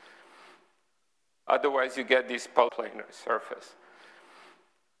surface. Otherwise, you get these planar surface.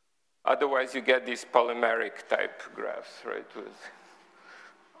 Otherwise, you get these polymeric type graphs, right?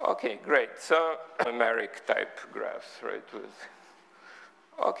 Okay, great. So polymeric type graphs, right?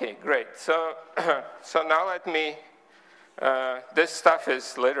 Okay, great. So now let me. This stuff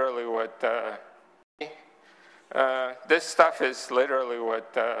is literally what. This stuff is literally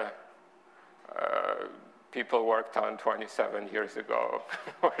what people worked on 27 years ago.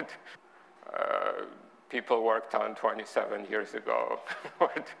 People worked on 27 years ago,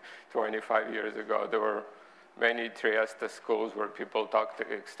 25 years ago. There were many Trieste schools where people talked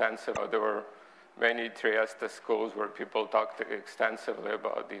extensively. There were many Trieste schools where people talked extensively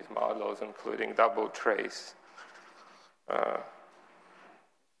about these models, including double trace. I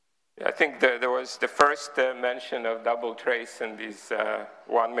think there was the first mention of double trace in these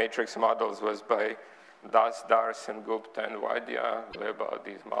one matrix models was by Das, Dars, and Gupta and Vaidya about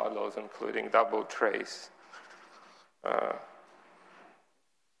these models, including double trace. I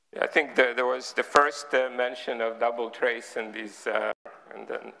think there was the first mention of double trace in these, and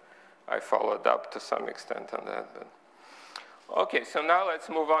then I followed up to some extent on that. But. Okay, so now let's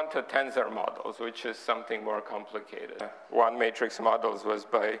move on to tensor models, which is something more complicated. One matrix models was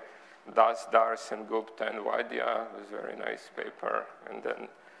by Das, Dars, and Gupta and Vaidya. It was a very nice paper, and then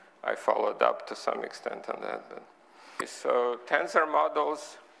I followed up to some extent on that. But. So tensor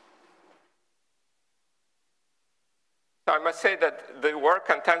models. I must say that the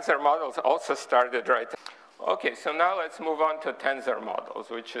work on tensor models also started right. Okay, so now let's move on to tensor models,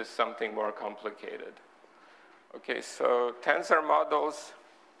 which is something more complicated. Okay, so tensor models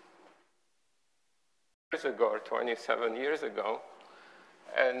years ago, or 27 years ago,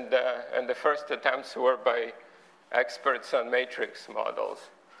 and the first attempts were by experts on matrix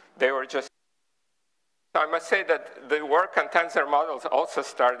models. They were just. I must say that the work on tensor models also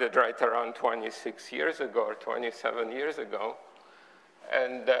started right around 26 years ago, or 27 years ago,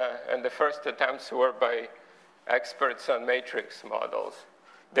 and the first attempts were by experts on matrix models.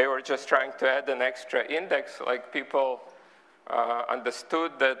 They were just trying to add an extra index, like people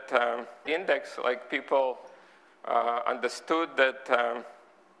understood that understood that,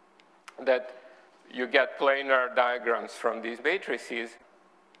 that you get planar diagrams from these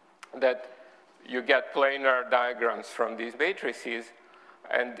matrices,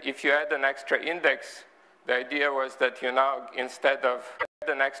 and if you add an extra index, the idea was that you now,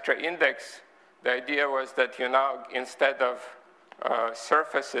 instead of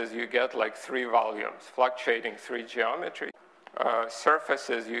surfaces, you get like 3 volumes, fluctuating 3 geometries.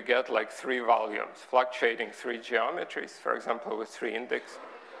 Fluctuating 3 geometries, for example, with 3 index.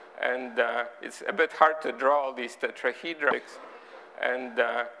 And it's a bit hard to draw all these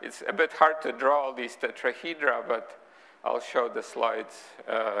tetrahedra. But I'll show the slides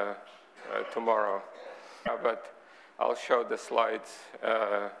tomorrow.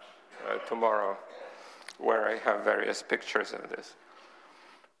 Where I have various pictures of this.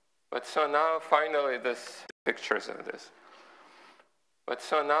 But so now finally this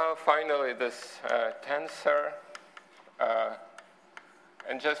tensor,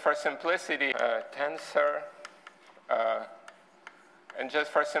 and just for simplicity,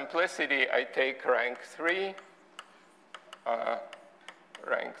 I take rank 3,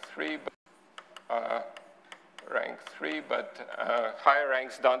 but higher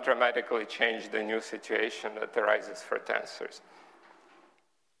ranks don't dramatically change the new situation that arises for tensors.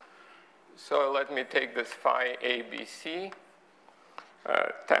 So let me take this phi ABC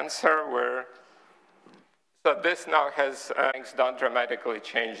tensor where, so this now has ranks don't dramatically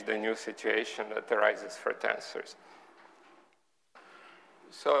change the new situation that arises for tensors.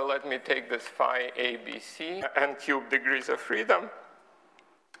 So let me take this phi ABC, n cubed degrees of freedom,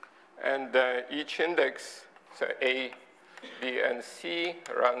 and each index, so A, B, and C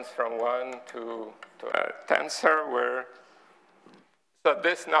runs from 1 to a tensor where, so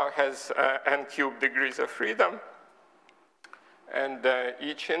this now has n cubed degrees of freedom, and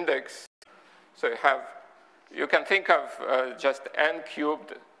each index, so you can think of just n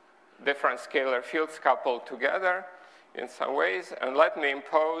cubed different scalar fields coupled together in some ways, and let me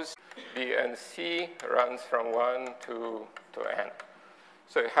impose B and C runs from 1 to n.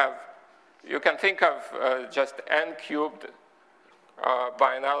 So you can think of just n cubed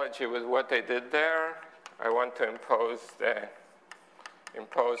by analogy with what I did there. I want to impose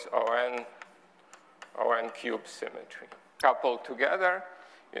ON cube symmetry coupled together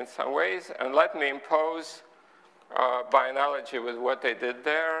in some ways, and let me impose by analogy with what I did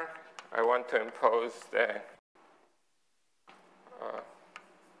there. I want to impose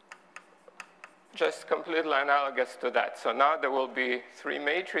just completely analogous to that. So now there will be 3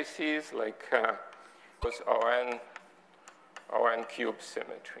 matrices like ON cube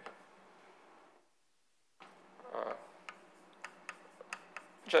symmetry.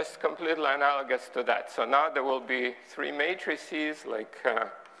 Just completely analogous to that. So now there will be 3 matrices like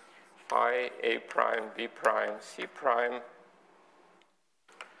phi A prime, B prime, C prime.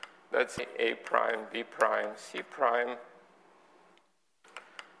 That's A prime, B prime, C prime.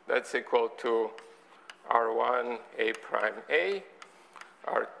 That's equal to R1 A prime A,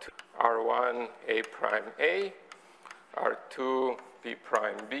 R1 A prime A, R2 B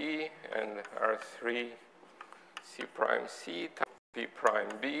prime B, and R3 C prime C, B prime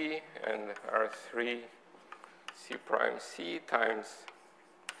B, and R3 C prime C times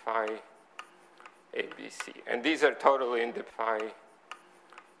phi ABC. And these are totally independent. Phi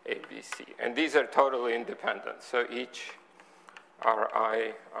ABC. And these are totally independent. So each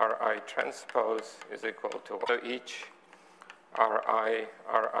Ri transpose is equal to 1. So each Ri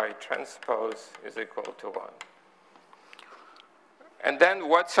transpose is equal to 1. And then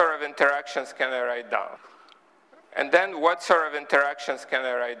what sort of interactions can I write down?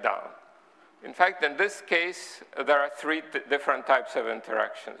 In fact, in this case, there are 3 different types of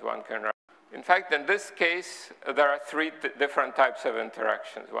interactions one can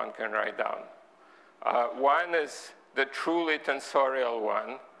write. Down. One is the truly tensorial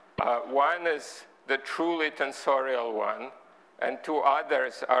one. And 2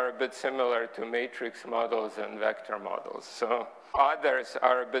 others are a bit similar to matrix models and vector models. So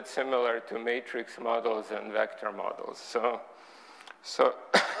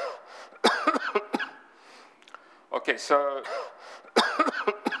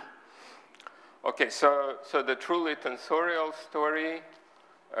so the truly tensorial story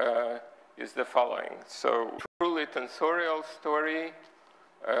is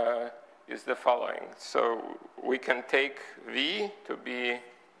the following. So we can take V to be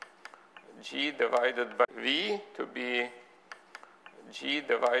G divided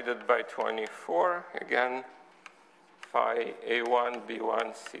by 24. Again, phi A1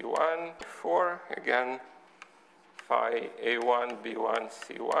 B1 C1 4. Again, phi A1 B1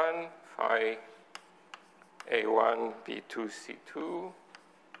 C1 phi A1, B2, C2,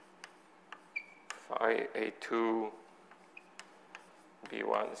 phi A2,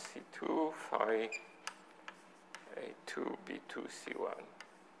 B1, C2, phi A2, B2, C1,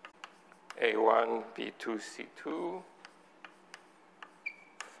 A1, B2, C2,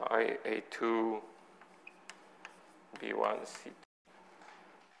 phi A2, B1, C2.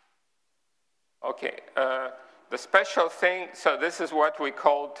 Okay, the special thing, so this is what we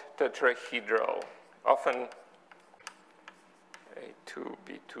called tetrahedral, often A2,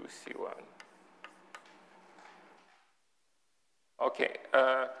 B2, C1. Okay,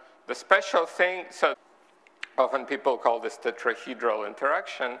 the special thing, so often people call this tetrahedral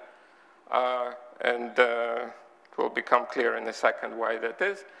interaction, and it will become clear in a second why that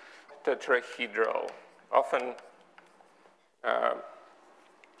is. Tetrahedral, often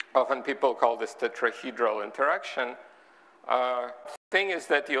people call this tetrahedral interaction. Thing is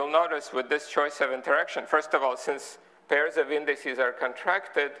that you'll notice with this choice of interaction, first of all, since pairs of indices are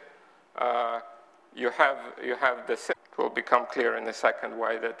contracted, you have this. It will become clear in a second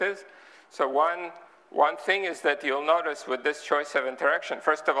why that is. So one thing is that you'll notice with this choice of interaction,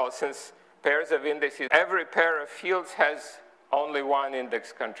 first of all, since pairs of indices, every pair of fields has only one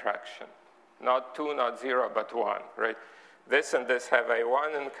index contraction. Not two, not zero, but one, right? This and this have a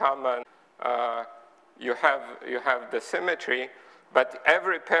one in common. You have the symmetry, but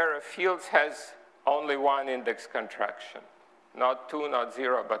every pair of fields has only one index contraction. Not two, not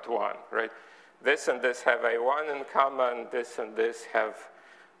zero, but one, right? This and this have a one in common. This and this have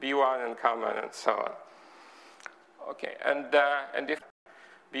B1 in common, and so on. Okay, and if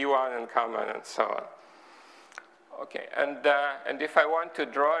B1 in common, and so on. Okay, and if I want to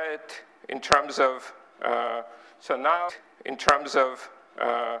draw it in terms of, so now,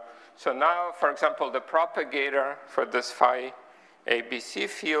 for example, the propagator for this phi ABC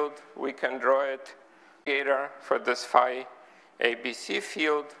field, we can draw it, for this phi ABC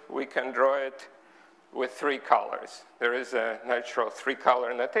field, we can draw it with three colors. There is a natural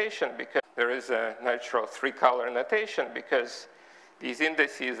three-color notation because these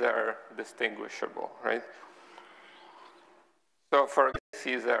indices are distinguishable, right? So for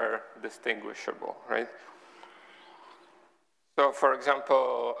indices are distinguishable, right? So for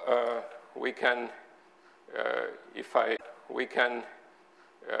example, we can, if I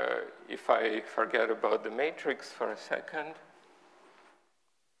forget about the matrix for a second,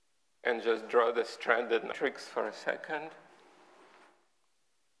 and just draw the stranded matrix for a second,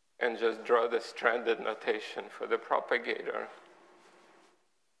 and just draw the stranded notation for the propagator.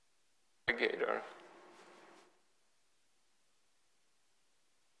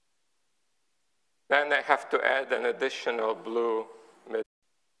 Then I have to add an additional blue middle.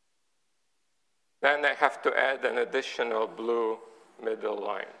 Middle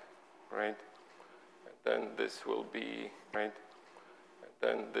line, right? And then this will be, right? And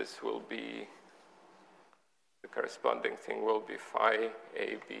then this will be, the corresponding thing will be phi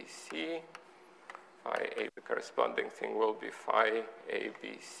ABC. The corresponding thing will be phi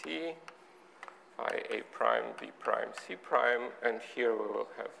ABC, phi A prime, B prime, C prime, and here we will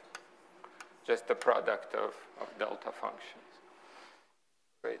have just the product of delta functions.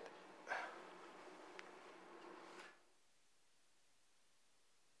 Great.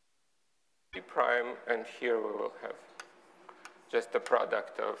 B prime, and here we will have just the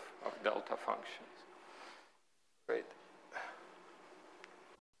product of delta functions. Great.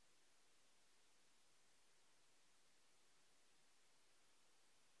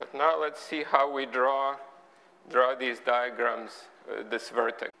 But now let's see how we draw these diagrams, this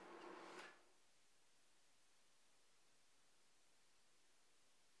vertex.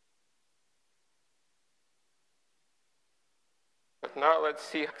 But now let's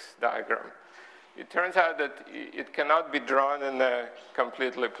see this diagram. It turns out that it cannot be drawn in a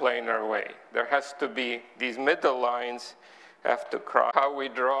completely planar way. There has to be, these middle lines have to cross. How we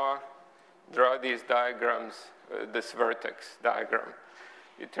draw these diagrams, this vertex diagram.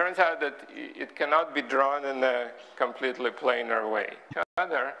 It turns out that it cannot be drawn in a completely planar way.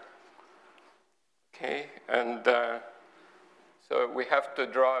 Okay, and so we have to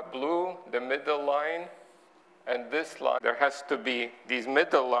draw blue, the middle line, and this line. There has to be, these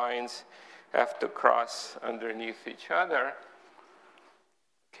middle lines have to cross underneath each other.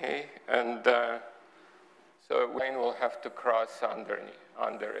 Okay, and so a line will have to cross under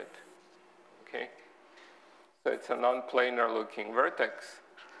it. Okay, so it's a non-planar looking vertex.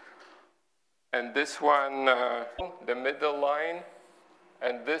 And this one, the middle line,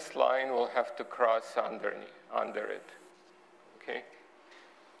 and this line will have to cross under it. Okay,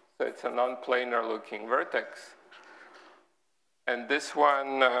 so it's a non-planar looking vertex. And this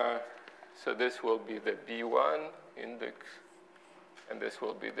one, So this will be the B1 index, and this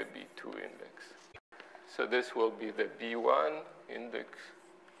will be the B2 index. So this will be the B1 index,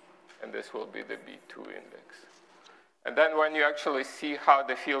 and this will be the B2 index. And then when you actually see how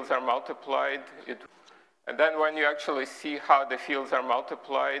the fields are multiplied, it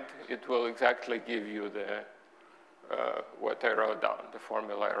will exactly give you the what I wrote down, the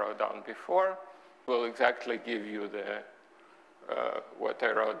formula I wrote down before. It will exactly give you the what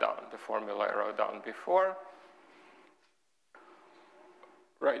I wrote down, the formula I wrote down before.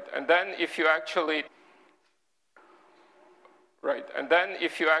 Right, and then if you actually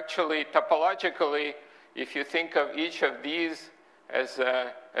topologically, if you think of each of these as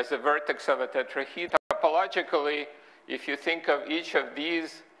a vertex of a tetrahedron, topologically, if you think of each of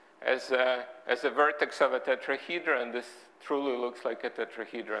these as a vertex of a tetrahedron, this truly looks like a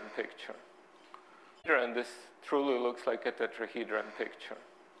tetrahedron picture. And this truly looks like a tetrahedron picture,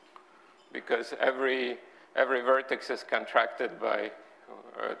 because every vertex is contracted by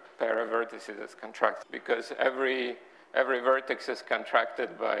a pair of vertices is contracted, because every vertex is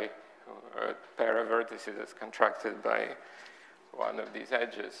contracted by a pair of vertices is contracted by one of these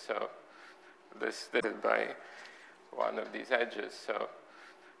edges. So this by one of these edges. So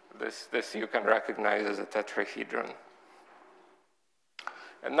this you can recognize as a tetrahedron.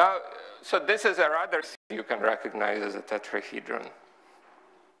 And now, so this is a rather you can recognize as a tetrahedron.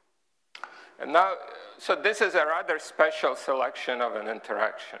 And now, so this is a rather special selection of an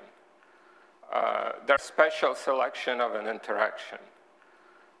interaction. There's special selection of an interaction.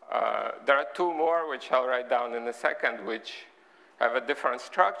 There are two more, which I'll write down in a second, which have a different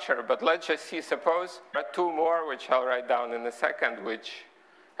structure. But let's just see, suppose there are two more, which I'll write down in a second, which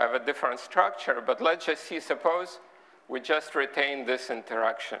have a different structure. But let's just see, suppose we just retain this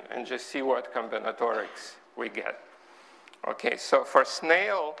interaction and just see what combinatorics we get. Okay, so for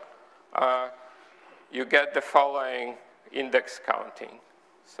Snail, you get the following index counting.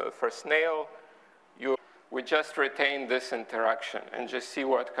 So for Snail, we just retain this interaction and just see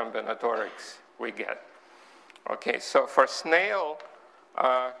what combinatorics we get. Okay, so for Snail,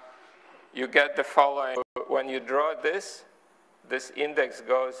 you get the following. When you draw this index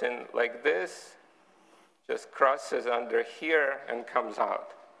goes in like this, just crosses under here and comes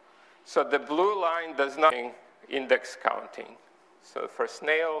out. So the blue line does not index counting. So for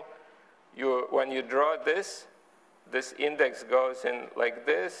Snail, when you draw this index goes in like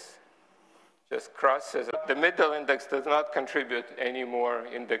this, just crosses. The middle index does not contribute any more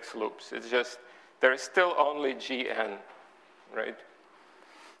index loops. It's just, there is still only Gn, right?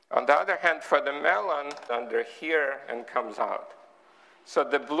 On the other hand, for the melon, under here and comes out. So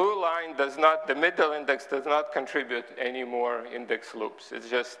the blue line does not, the middle index does not contribute any more index loops. It's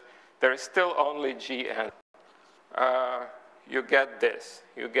just, there is still only Gn. You get this.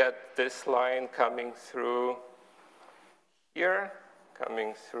 You get this line coming through here,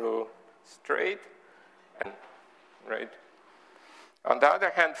 coming through straight, and, right? On the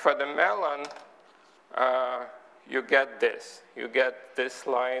other hand, for the melon, you get this. You get this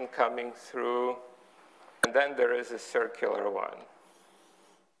line coming through, and then there is a circular one.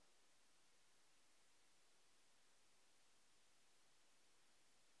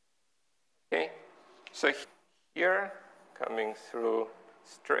 Okay, so here, coming through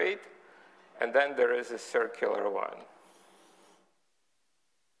straight, and then there is a circular one.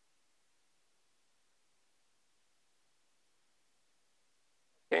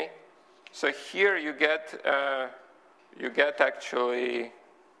 Okay, so here you get actually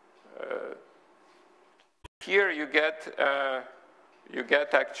here you get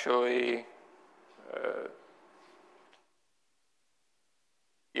actually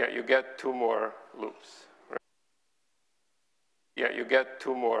yeah, you get two more loops. Right? Yeah, you get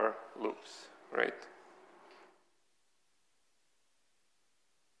two more loops, right?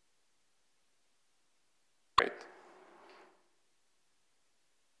 Right.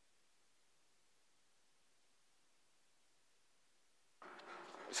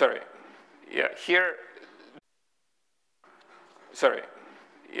 Sorry. Yeah, here. Sorry.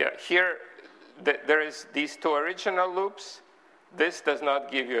 Yeah, here there is these two original loops. This does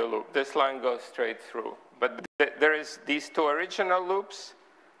not give you a loop. This line goes straight through. But there is these two original loops.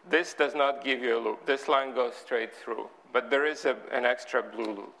 This does not give you a loop. This line goes straight through. But there is an extra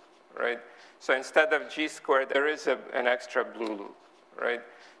blue loop, right? So instead of G squared, there is an extra blue loop, right?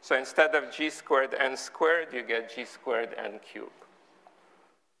 So instead of G squared N squared, you get G squared N cubed.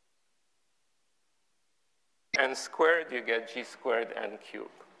 N squared, you get G squared N cubed.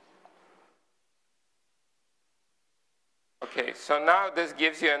 Okay, so now this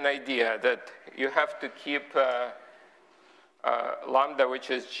gives you an idea that you have to keep lambda, which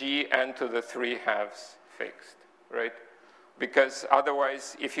is gn to the 3/2 fixed, right? Because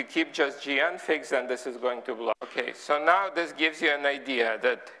otherwise, if you keep just gn fixed, then this is going to blow. Okay, so now this gives you an idea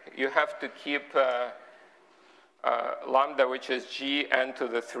that you have to keep lambda, which is gn to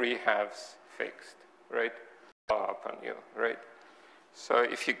the 3/2 fixed, right? Blow up on you, right? So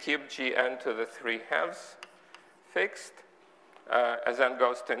if you keep gn to the 3/2 fixed, as n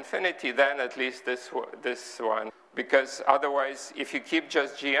goes to infinity, then at least this one, because otherwise, if you keep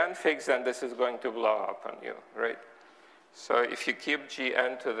just gn fixed, then this is going to blow up on you, right? So if you keep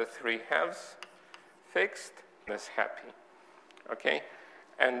gn to the 3/2 fixed, it's happy, okay?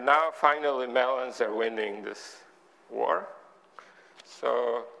 And now finally, melons are winning this war.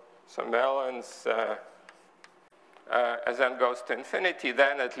 So melons, as n goes to infinity,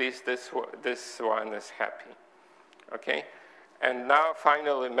 then at least this one is happy, okay? And now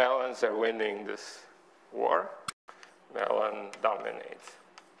finally, melons are winning this war. Melon dominates.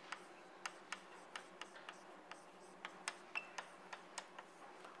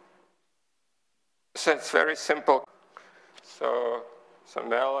 So it's very simple. So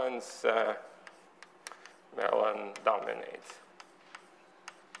melon dominates.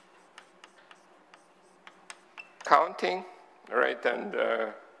 Counting, right? And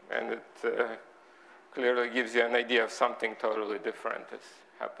it clearly gives you an idea of something totally different is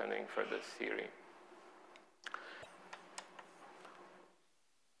happening for this theory.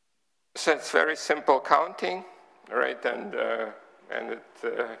 So it's very simple counting, right? And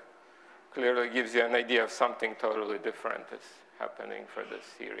it clearly gives you an idea of something totally different is happening for this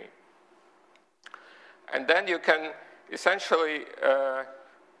theory. And then you can essentially,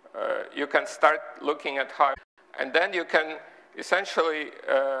 you can start looking at how, and then you can essentially,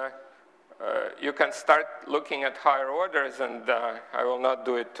 you can start looking at higher orders, and I will not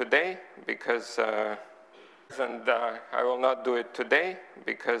do it today because,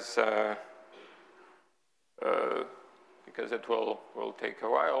 because it will take a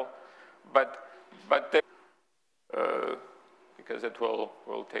while, but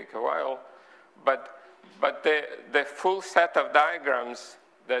the full set of diagrams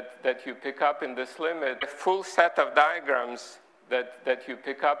that you pick up in this limit,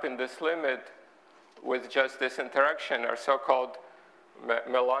 with just this interaction are so-called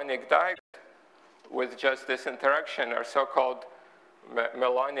melonic diagrams. With just this interaction are so-called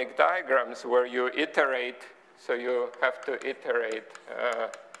melonic diagrams where you iterate, so you have to iterate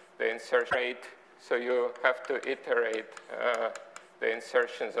the insertion rate, so you have to iterate the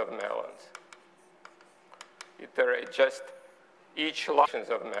insertions of melons. Iterate just each line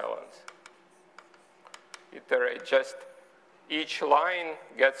of melons. Iterate just each line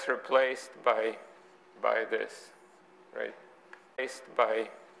gets replaced by this, right? Replaced by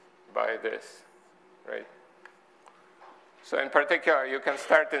this, right? So in particular, you can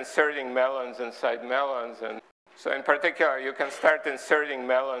start inserting melons inside melons, and so in particular, you can start inserting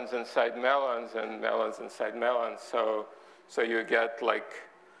melons inside melons and melons inside melons. So you get like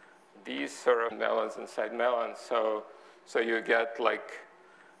these sort of melons inside melons. So you get like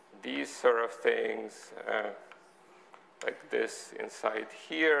these sort of things, like this inside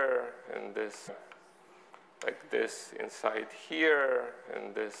here, and this, like this inside here,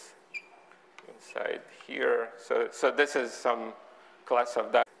 and this inside here. So this is some class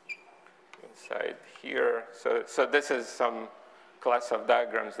of diagrams inside here. So this is some class of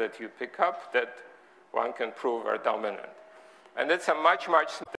diagrams that you pick up that one can prove are dominant. And it's a much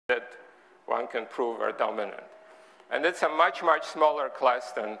smaller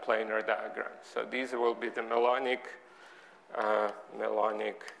class than planar diagrams. So these will be the melonic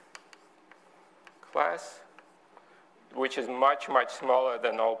class, which is much smaller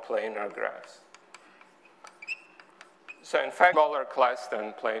than all planar graphs. So in fact, smaller class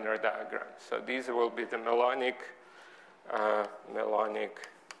than planar diagrams. So these will be the melonic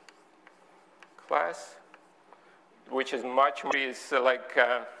class, which is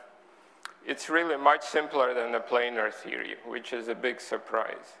it's really much simpler than the planar theory, which is a big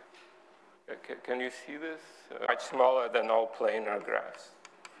surprise. Okay, can you see this? Much smaller than all planar graphs.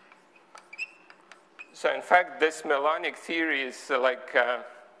 So in fact, this melonic theory is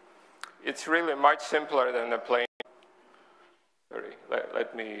it's really much simpler than the planar. Sorry,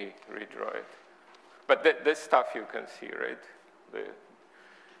 let me redraw it. But this stuff you can see, right?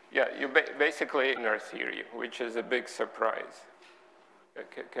 You basically planar theory, which is a big surprise.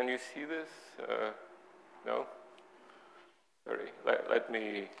 Okay, can you see this? No? Sorry, let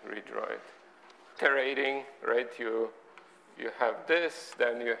me redraw it. Iterating, right? You have this,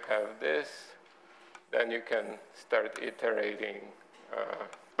 then you have this, then you can start iterating.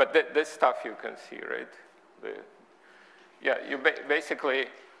 But this stuff you can see, right? yeah, basically,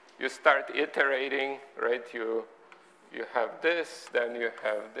 you start iterating, right? You have this, then you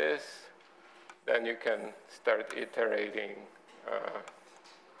have this, then you can start iterating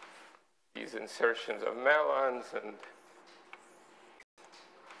these insertions of melons and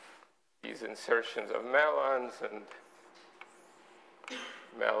these insertions of melons and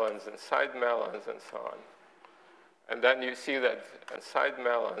side melons and so on. And then you see that side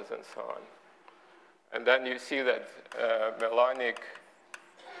melons and so on. And then you see that melonic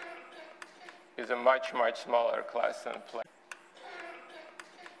is a much, much smaller class than planar.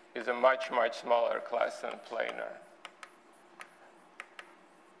 Is a much, much smaller class than planar.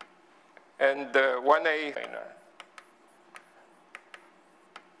 And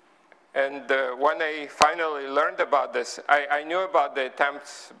when I finally learned about this, I knew about the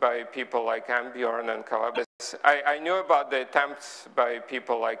attempts by people like Ambjorn and collaborators. I knew about the attempts by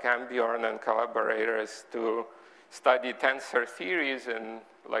people like Ambjorn and collaborators to study tensor theories in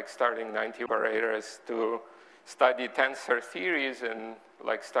like starting 90 operators to study tensor theories in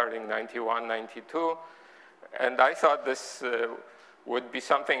like starting 91, 92. And I thought this would be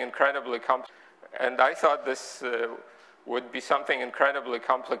something incredibly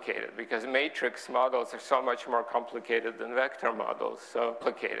complicated because matrix models are so much more complicated than vector models. So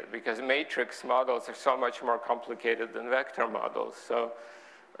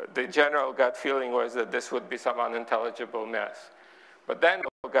the general gut feeling was that this would be some unintelligible mess. But then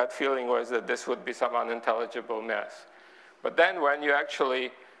when you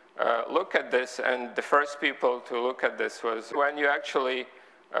actually look at this, and the first people to look at this was Razvan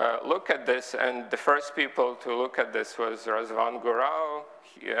Gurau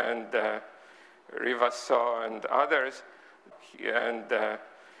and Rivasot and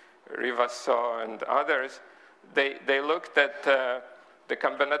others, they looked at the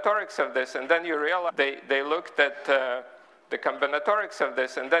combinatorics of this, and then you realize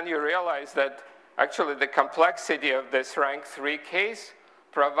that actually the complexity of this rank 3 case,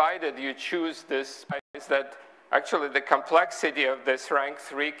 provided you choose this,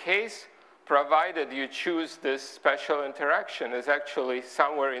 special interaction is actually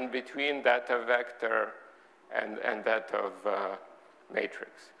somewhere in between that of vector and that of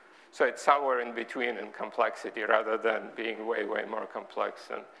matrix. So it's somewhere in between in complexity rather than being way, way more complex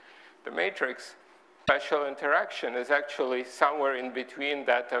than the matrix. Special interaction is actually somewhere in between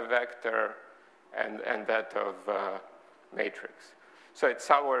that of vector and that of matrix. So it's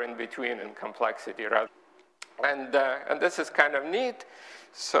somewhere in between in complexity rather. And this is kind of neat.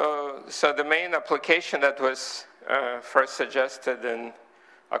 So the main application that was first suggested in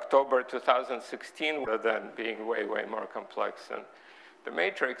October 2016, rather than being way, way more complex than the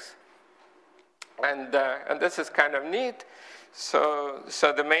matrix. And this is kind of neat. So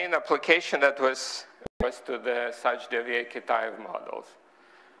the main application that was to the Sachdevier-Kitaev models.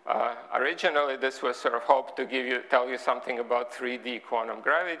 Originally, this was sort of hoped to tell you something about 3D quantum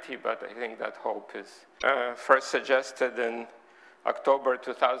gravity, but I think that hope is first suggested in October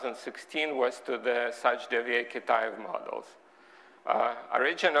 2016 was to the Sachdevier-Kitaev models.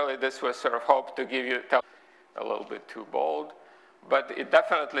 Originally, this was sort of hoped to tell a little bit too bold, but it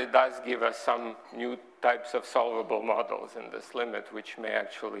definitely does give us some new types of solvable models in this limit, which may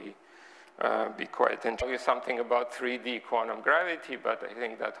actually be quite interesting. I'll tell you something about 3D quantum gravity, but I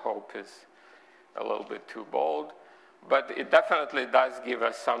think that hope is a little bit too bold. But it definitely does give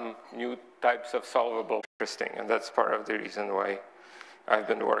us some new types of solvable interesting, and that's part of the reason why I've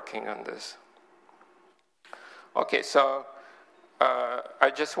been working on this. Okay, so I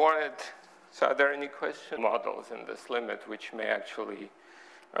just wanted, so are there any questions? Models in this limit, which may actually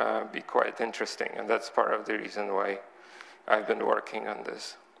be quite interesting, and that's part of the reason why I've been working on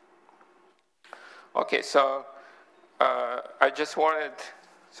this. Okay, so I just wanted,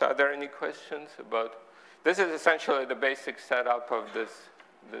 so are there any questions about, this is essentially the basic setup of this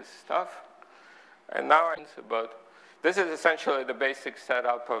stuff. And now this is essentially the basic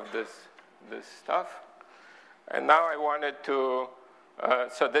setup of this stuff. And now I wanted to,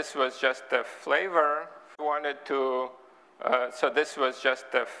 so this was just a flavor. So this was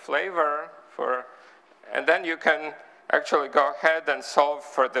just a flavor for, and then you can actually go ahead and solve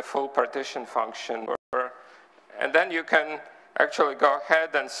for the full partition function. And then you can actually go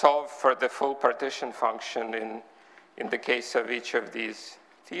ahead and solve for the full partition function in the case of each of these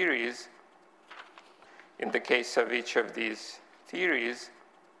theories.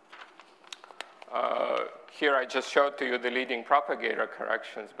 Here I just showed to you the leading propagator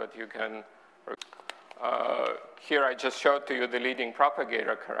corrections, but you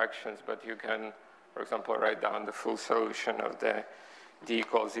can, for example, write down the full solution of the D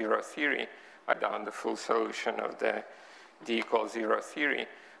equals 0 theory. d equals 0 theory.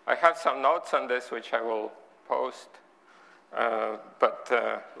 I have some notes on this which I will post, but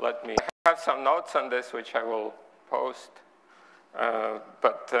let me have some notes on this which I will post,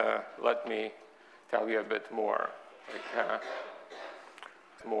 but let me tell you a bit more.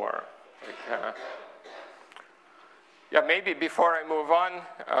 Yeah, maybe before I move on,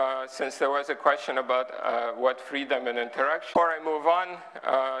 since there was a question about what freedom and interaction. Before I move on,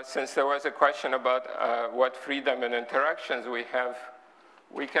 since there was a question about what freedom and interactions we have,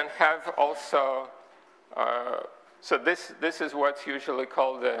 we can have also. So this is what's usually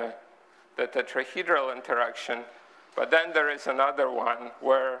called the tetrahedral interaction, but then there is another one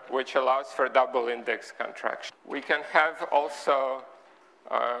which allows for double index contraction. We can have also.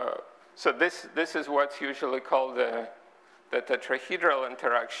 So this is what's usually called the tetrahedral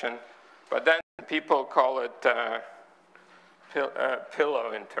interaction, but then people call it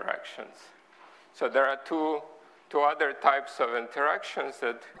pillow interactions. So there are two other types of interactions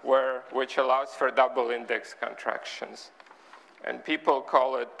which allows for double index contractions, and people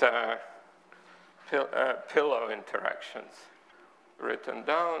call it pillow interactions. Written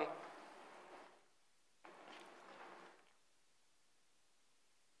down.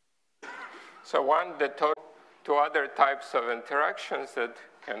 So two other types of interactions that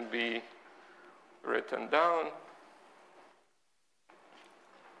can be written down.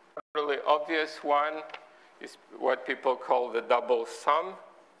 A really obvious one is what people call the double sum.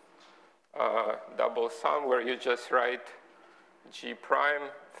 Double sum, where you just write G prime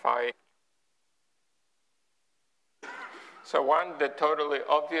phi. So the totally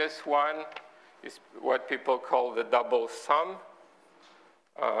obvious one is what people call the double sum.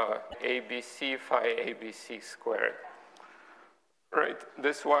 ABC phi ABC squared. Right,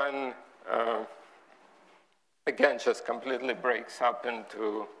 this one, again, just completely breaks up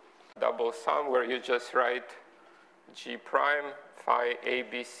into double sum, where you just write G prime phi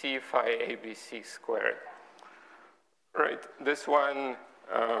ABC squared. Right, this one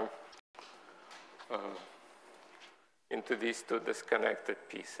into these two disconnected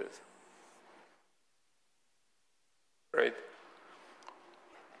pieces. Right.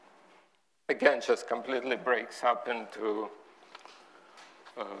 Again, just completely breaks up into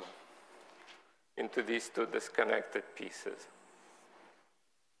these two disconnected pieces,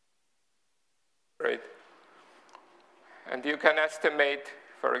 right? And you can estimate,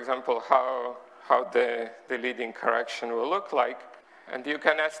 for example, how the leading correction will look like. And you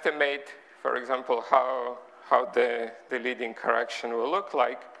can estimate, for example, how the leading correction will look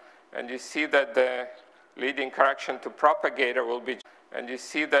like. And you see that the leading correction to propagator will be,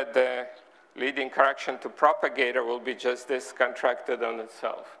 leading correction to propagator will be just this contracted on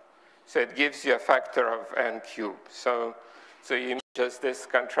itself. So it gives you a factor of n cubed. So you just this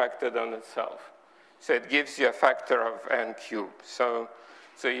contracted on itself. So it gives you a factor of n cubed. So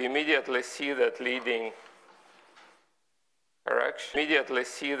you immediately see that leading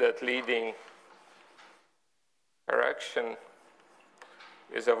correction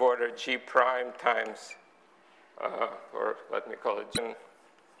is of order G prime times, or let me call it G,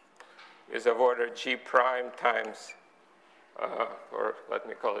 is of order G prime times, or let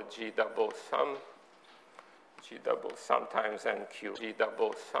me call it G double sum times n cube, G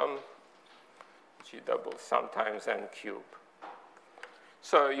double sum times n cube.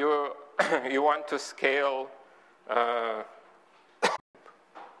 So you want to scale,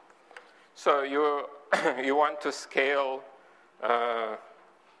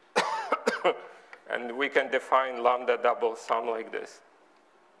 and we can define lambda double sum like this.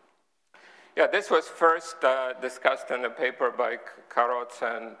 Yeah, this was first discussed in a paper by Karotz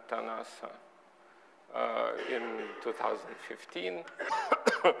and Tanasa in 2015.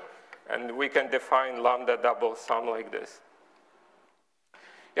 And we can define lambda double sum like this.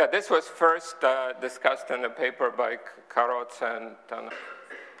 Yeah, this was first discussed in a paper by Karotz and Tanasa.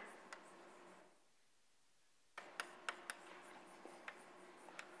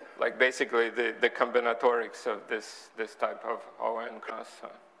 Like basically the combinatorics of this type of ON class.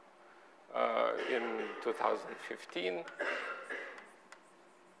 In 2015.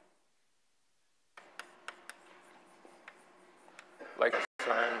 Like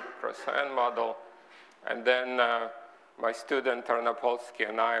cross-ion model. And then my student Tarnopolsky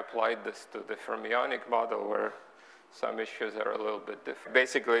and I applied this to the fermionic model, where some issues are a little bit different.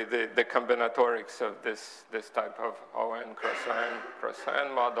 Basically the combinatorics of this type of ON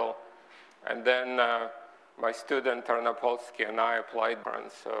cross-ion model. And then my student Tarnopolsky and I applied, and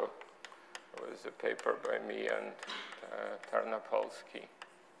so it was a paper by me and Tarnopolsky.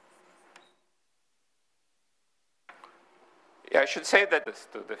 Yeah, I should say that this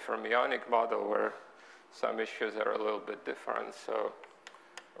to the fermionic model, where some issues are a little bit different. So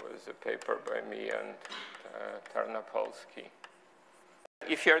it was a paper by me and Tarnopolsky.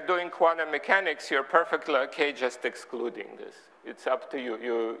 If you're doing quantum mechanics, you're perfectly okay just excluding this. It's up to you.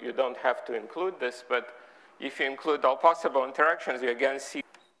 You don't have to include this, but if you include all possible interactions, you again see.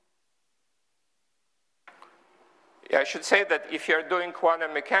 Yeah, I should say that if you're doing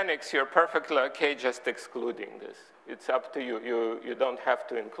quantum mechanics, you're perfectly okay just excluding this. It's up to you. You don't have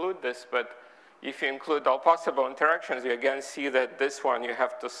to include this, but if you include all possible interactions, you again see that this one you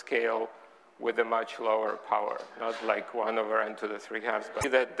have to scale with a much lower power, not like 1 over n to the 3 halves, but see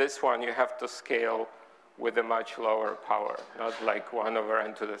that this one you have to scale with a much lower power, not like 1 over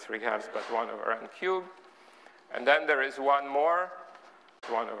n to the 3 halves, but 1 over n cubed. And then there is one more,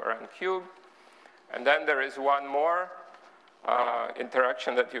 1 over n cubed. And then there is one more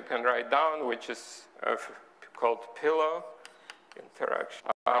interaction that you can write down, which is called pillow interaction.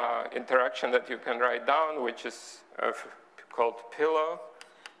 Interaction that you can write down, which is called pillow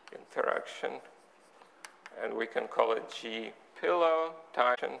interaction. And we can call it G pillow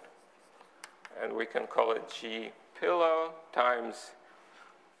times, and we can call it G pillow times,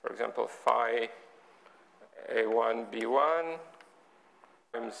 for example, phi A1 B1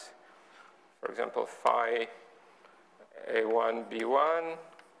 times, for example, phi A1 B1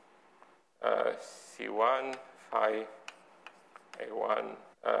 C1 phi A1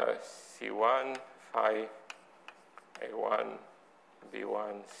 C1 phi A1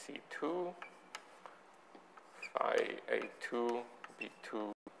 B1 C2 phi A2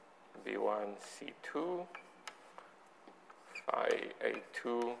 B2 B1 C2 phi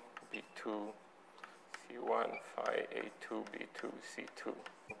A2 B2 C1 phi A2 B2 C2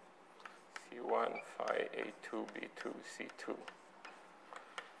 C1 phi A2 B2 C2.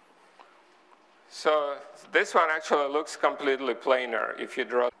 So this one actually looks completely planar if you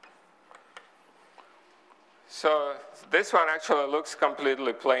draw. So this one actually looks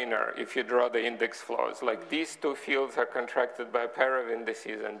completely planar if you draw the index flows. Like these two fields are contracted by a pair of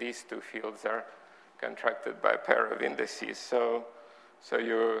indices, and these two fields are contracted by a pair of indices. So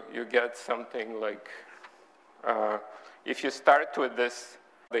you get something like, if you start with this,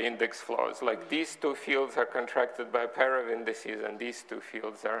 the index flows, like these two fields are contracted by a pair of indices, and these two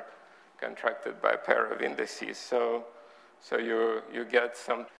fields are contracted by a pair of indices. So you get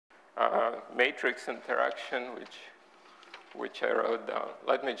some matrix interaction, which I wrote down.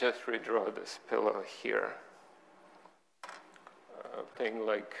 Let me just redraw this pillow here. Thing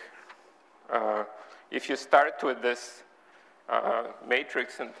like, if you start with this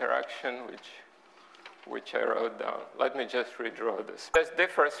matrix interaction, which I wrote down. Let me just redraw this. This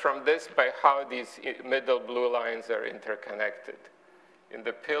differs from this by how these middle blue lines are interconnected. In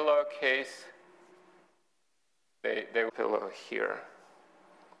the pillow case, they pillow here.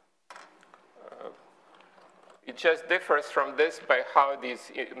 It just differs from this by how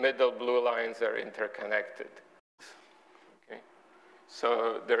these middle blue lines are interconnected. Okay?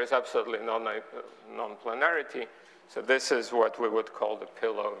 So there is absolutely non-planarity. So this is what we would call the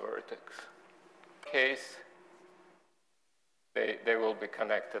pillow vertex. Case, they will be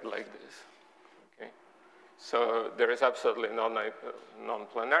connected like this. Okay? So there is absolutely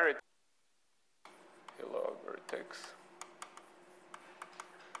non-planarity. Pillow vertex.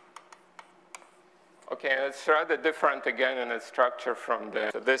 Okay, and it's rather different again in its structure from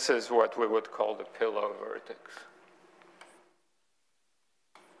the. So this is what we would call the pillow vertex.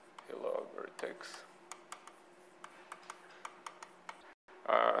 Pillow vertex.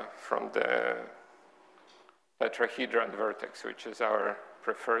 From the tetrahedron vertex, which is our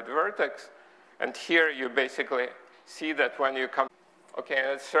preferred vertex. And here you basically see that when you come, okay, and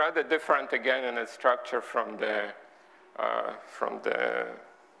it's rather different again in its structure from the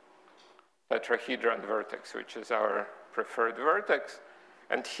tetrahedron vertex, which is our preferred vertex.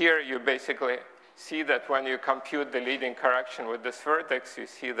 And here you basically see that when you compute the leading correction with this vertex, you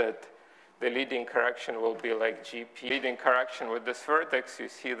see that the leading correction will be like GP. Leading correction with this vertex, you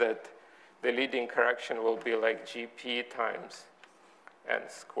see that the leading correction will be like GP times n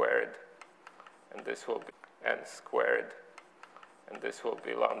squared. And this will be n squared. And this will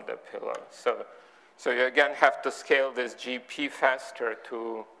be lambda pillow. So you again have to scale this GP faster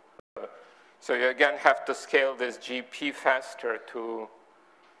to, so you again have to scale this GP faster to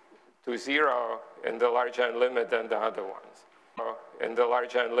 0 in the large n limit than the other ones. In the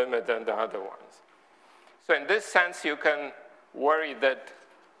large n limit than the other ones. So in this sense, you can worry that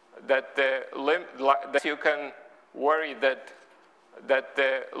the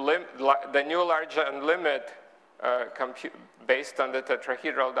new large n limit based on the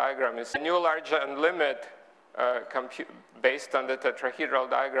tetrahedral diagram is the new large n limit based on the tetrahedral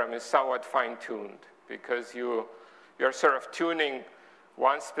diagram is somewhat fine-tuned because you're sort of tuning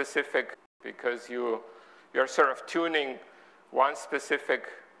one specific, you're sort of tuning one specific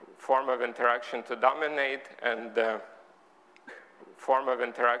form of interaction to dominate, and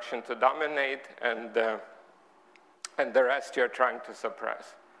and the rest you're trying to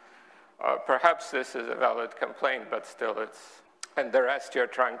suppress. Perhaps this is a valid complaint, but still and the rest you're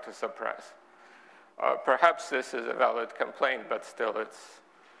trying to suppress. Perhaps this is a valid complaint, but still it's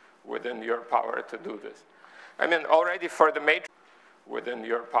within your power to do this. I mean, already for the matrix, within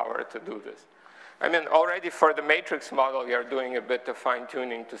your power to do this. I mean, already for the matrix model, you're doing a bit of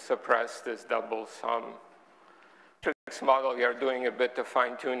fine-tuning to suppress this double sum. Matrix model, you're doing a bit of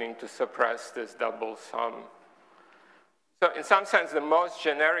fine-tuning to suppress this double sum. So in some sense, the most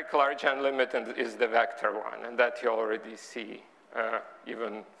generic large N limit is the vector one, and that you already see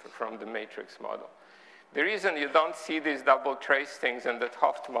even from the matrix model. The reason you don't see these double trace things in the 't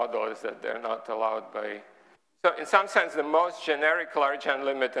Hooft model is that they're not allowed by. So in some sense, the most generic large N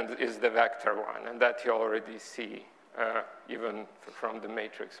limit is the vector one, and that you already see even from the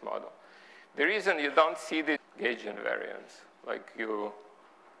matrix model. The reason you don't see the gauge invariance, like you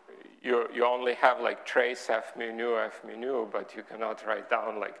only have like trace F mu nu, but you cannot write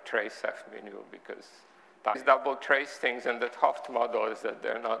down like trace F mu nu because these double trace things in the 't Hooft model is that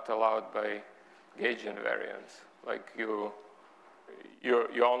they're not allowed by gauge invariance. Like you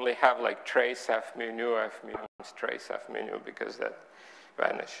only have like trace F mu nu, trace F mu nu because that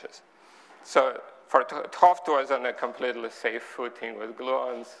vanishes. So for 't Hooft was on a completely safe footing with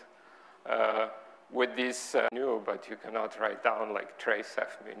gluons with these nu, but you cannot write down like trace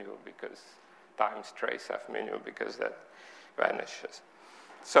F mu nu because times trace F mu nu because that vanishes.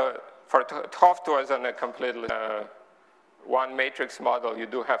 So for 't Hooft was on a completely one matrix model, you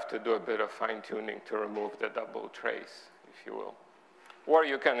do have to do a bit of fine-tuning to remove the double trace, if you will. Or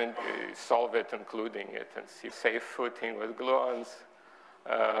you can solve it including it and see safe footing with gluons.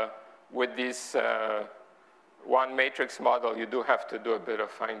 With this one matrix model, you do have to do a bit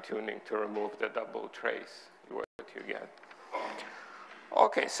of fine-tuning to remove the double trace, what you get.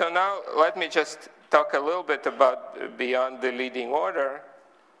 Okay, so now let me just talk a little bit about beyond the leading order,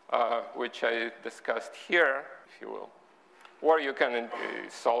 which I discussed here, if you will. Or you can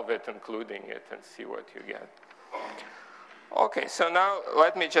solve it including it and see what you get. Okay, so now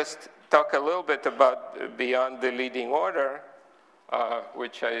let me just talk a little bit about beyond the leading order,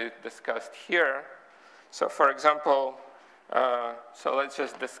 which I discussed here. So for example, so let's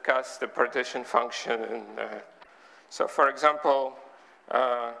just discuss the partition function. So for example,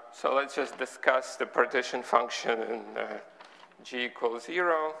 so let's just discuss the partition function in G equals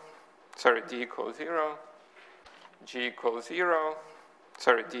 0, sorry, D equals 0, G equals 0,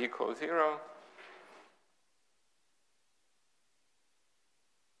 sorry, D equals 0.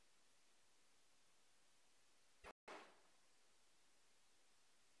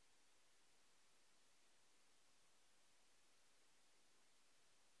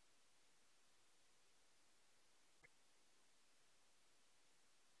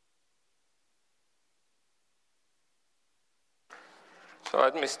 So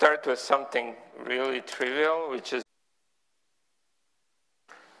let me start with something really trivial, which is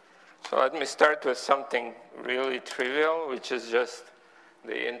just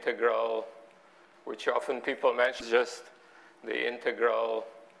the integral, which often people mention,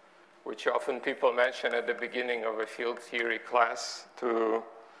 at the beginning of a field theory class to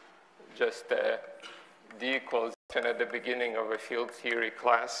just D equals at the beginning of a field theory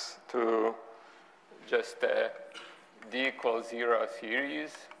class to just D equals 0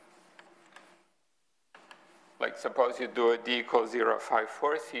 series. Like suppose you do a D equals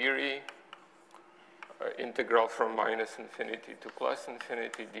 054 theory, integral from minus infinity to plus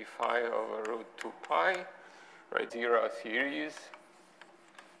infinity d phi over root 2 pi, right? 0 series.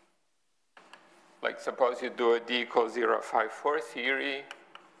 Like suppose you do a D equals 054 theory,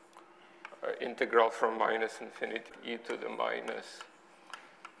 integral from minus infinity e to the minus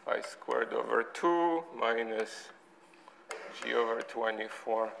phi squared over 2 minus g over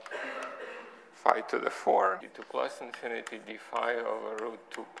 24 phi to the 4 e to plus infinity d phi over root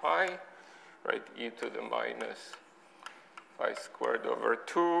 2 pi, right, e to the minus phi squared over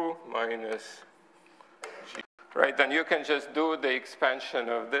 2 minus g. Right, then you can just do the expansion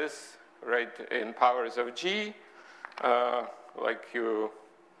of this, right, in powers of g, like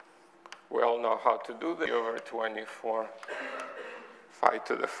we all know how to do the over 24 phi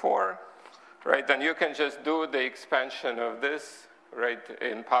to the 4. Right, then you can just do the expansion of this, right,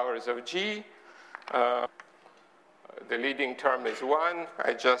 in powers of g. The leading term is 1.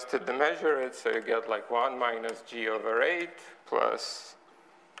 I adjusted the measure it, so you get like 1 minus g over 8 plus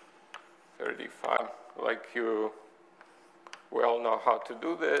 35. like we all know how to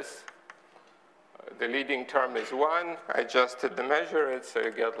do this. The leading term is 1. I adjusted the measure it, so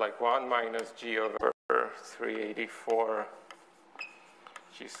you get like 1 minus g over 384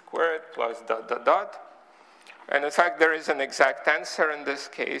 g squared plus dot, dot, dot. And in fact, there is an exact answer in this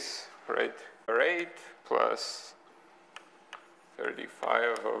case, right? 8 plus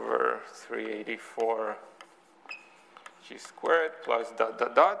 35 over 384 g squared plus dot,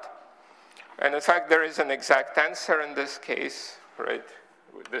 dot, dot. And in fact, there is an exact answer in this case, right?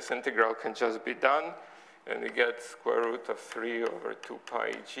 This integral can just be done, and you get square root of 3 over 2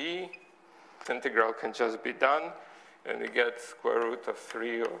 pi g. This integral can just be done, and you get square root of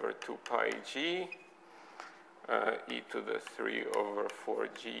 3 over 2 pi g, e to the 3 over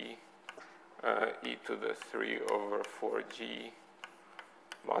 4g, e to the 3 over 4g,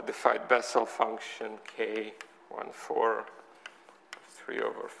 modified Bessel function k 1/4 3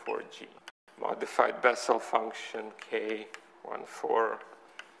 over 4g. Modified Bessel function k 1/4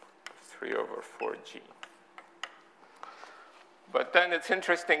 3 over 4g. But then it's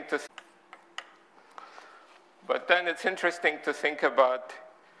interesting to think about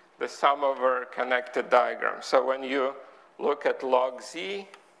the sum over connected diagram. So when you look at log z,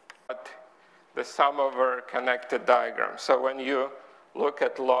 the sum over connected diagram. So when you look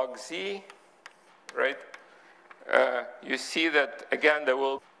at log z, right, you see that again there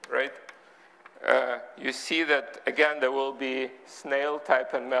will, right, there will be snail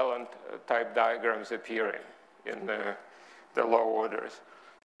type and melon type diagrams appearing in the low orders.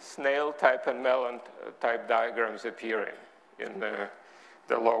 Snail type and melon type diagrams appearing in the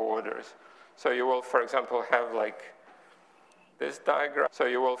low orders. So you will, for example, have like this diagram. So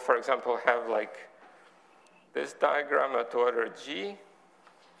you will, for example, have like this diagram at order g,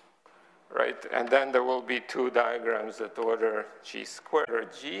 right? And then there will be 2 diagrams at order g squared or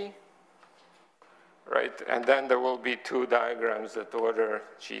g, right? And then there will be 2 diagrams at order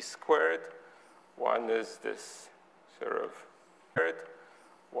g squared. One is this sort of third.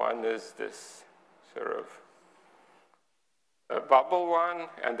 One is this sort of bubble one,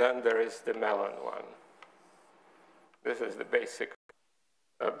 and then there is the melon one. This is the basic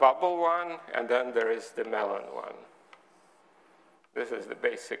bubble one, and then there is the melon one. This is the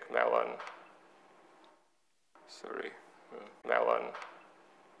basic melon. Sorry, melon.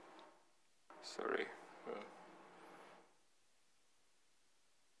 Sorry.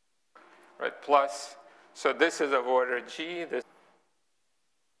 Right, plus, so this is of order g, this,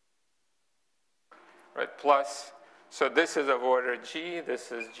 right, plus, so this is of order g,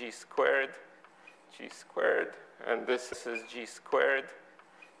 this is g squared, and this is g squared,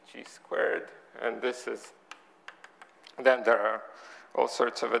 and this is, then there are all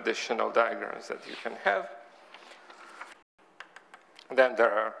sorts of additional diagrams that you can have. Then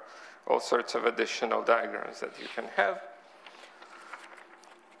there are all sorts of additional diagrams that you can have.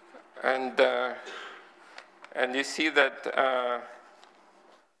 And you see that,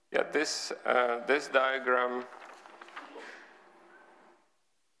 yeah, this diagram,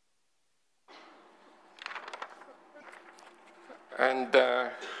 and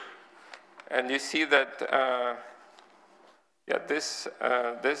you see that, yeah, this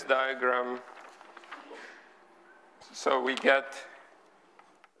diagram, so we get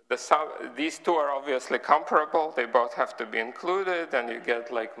the sum, these 2 are obviously comparable, they both have to be included, and you get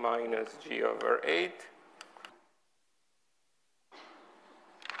like minus g over 8.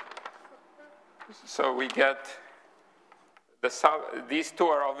 So we get the sum, these 2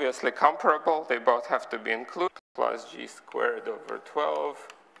 are obviously comparable, they both have to be included, plus g squared over 12.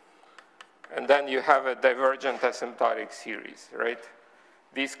 And then you have a divergent asymptotic series, right?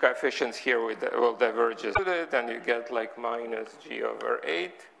 These coefficients here will diverge, and you get like minus g over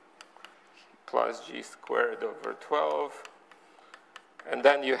 8 plus g squared over 12. And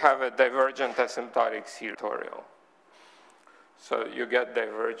then you have a divergent asymptotic series. So you get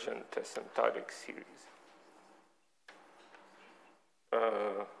divergent asymptotic series.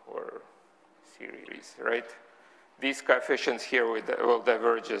 Or series, right? These coefficients here will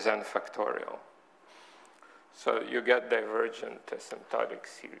diverge as n factorial. So you get divergent asymptotic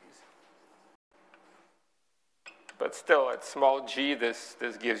series. But still, at small g, this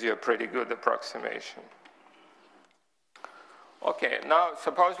gives you a pretty good approximation. Okay, now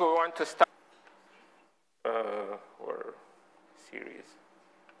suppose we want to start or series.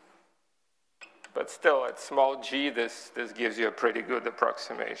 But still, at small g, this gives you a pretty good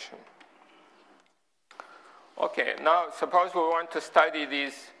approximation. Okay, now suppose we want to study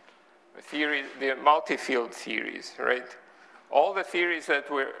these theories, the multi-field theories, right? All the theories that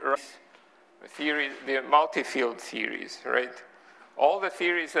the multi-field theories, right? All the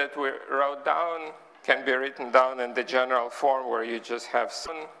theories that we wrote down can be written down in the general form where you just have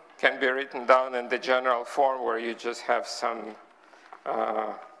some, can be written down in the general form where you just have some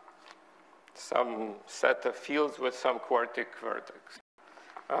set of fields with some quartic vertex.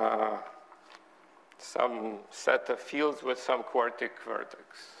 Some set of fields with some quartic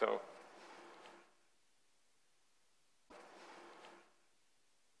vertex. So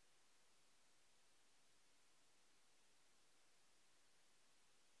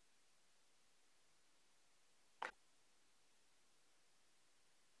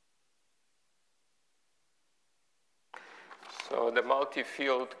the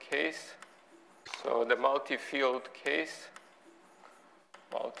multi-field case,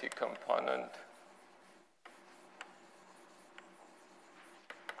 multi-component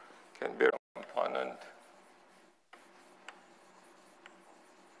can be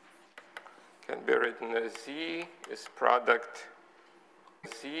written as Z is product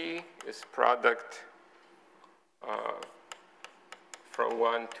from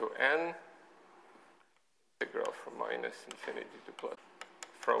 1 to n, integral from minus infinity to plus,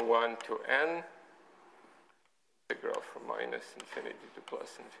 from 1 to n, integral from minus infinity to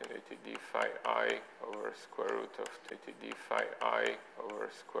plus infinity d phi I over square root of d phi I over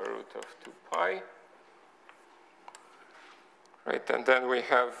square root of 2 pi. Right, and then we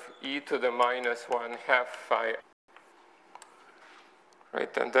have e to the minus 1 half phi.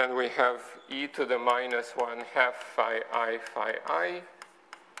 Right, and then we have e to the minus 1 half phi I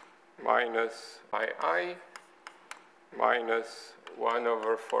minus phi I minus 1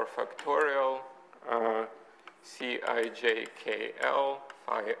 over 4 factorial Cijkl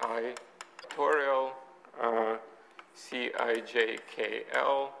phi I factorial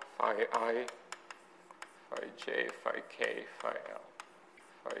Cijkl phi I phi j phi k phi l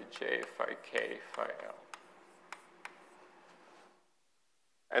phi j phi k phi l.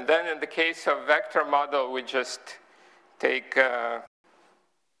 And then in the case of vector model, we just take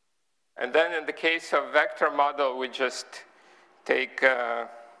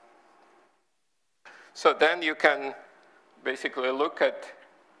so then you can basically look at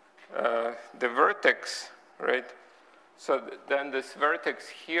the vertex, right? So then this vertex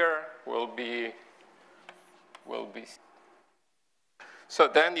here will be, so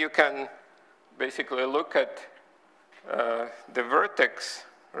then you can basically look at the vertex,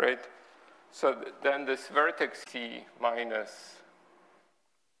 right? So then this vertex C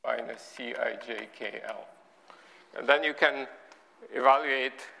minusCijkl. And then you can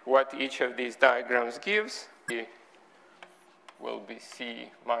evaluate what each of these diagrams gives. It will be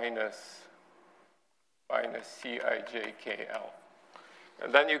C minusCijkl.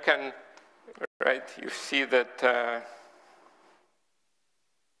 And then you can, right, you see that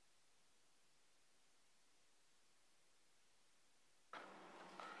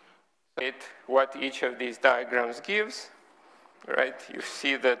what each of these diagrams gives, right? You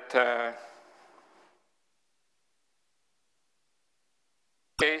see that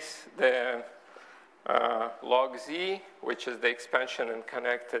case the log z, which is the expansion and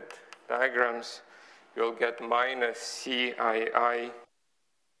connected diagrams, you'll get minus Cii.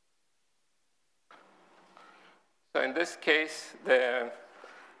 So in this case, the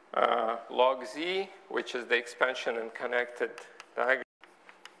log z, which is the expansion and connected diagram,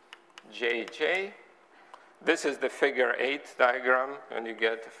 Jj. This is the figure 8 diagram, and you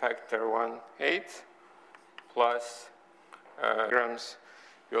get a factor 1/8 plus diagrams.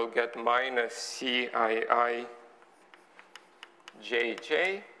 You'll get minus Cii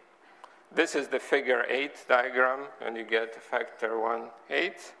Jj. This is the figure 8 diagram, and you get a factor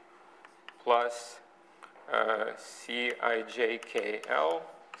 1/8 plus Cijkl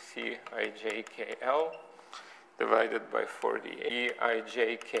divided by 48.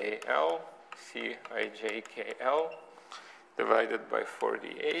 Cijkl divided by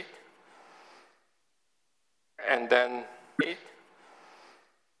 48. And then 8.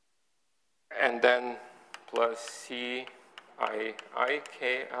 And then plus Ciikl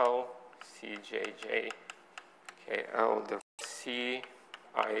Cijj Kl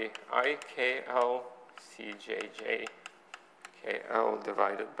Ciikl Cijj Kl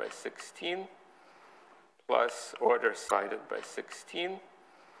divided by 16 plus order divided by 16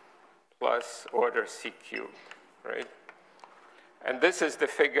 plus order C cubed, right? And this is the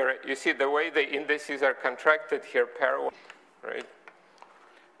figure. You see the way the indices are contracted here pairwise, right?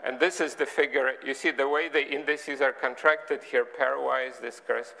 And this is the figure. You see the way the indices are contracted here pairwise. This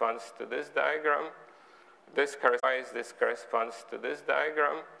corresponds to this diagram. This corresponds to this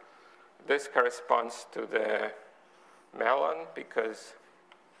diagram. This corresponds to the melon because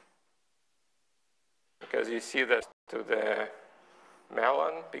you see that to the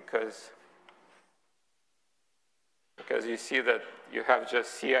melon because because you see that you have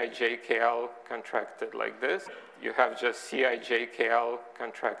just CIJKL contracted like this. You have just CIJKL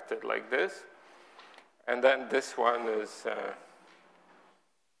contracted like this. And then this one is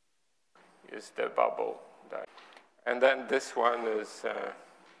the bubble diagram. And then this one is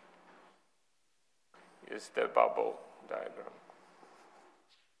the bubble diagram.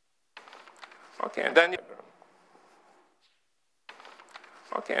 Okay, and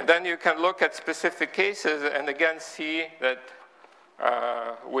then you can look at specific cases and again see that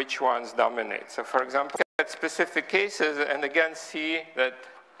which ones dominate. So for example, at specific cases and again see that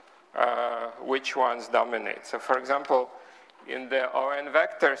which ones dominate. So for example, in the ON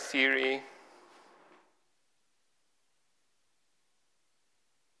vector theory,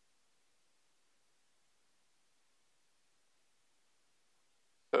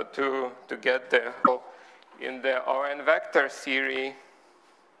 so to get the, in the ON vector theory,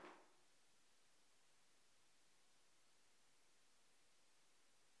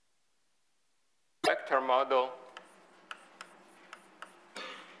 vector model,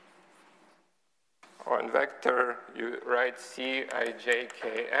 ON vector, you write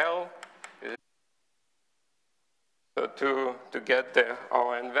CIJKL. So to get the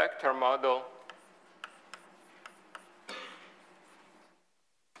ON vector model,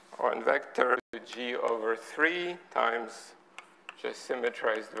 ON vector G over 3 times just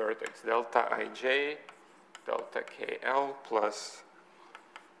symmetrized vertex delta ij, delta KL plus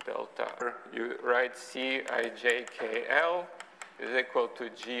delta. You write CIJKL is equal to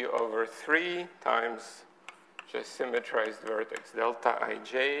G over 3 times just symmetrized vertex delta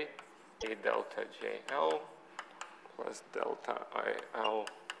ij, delta JL plus delta IL,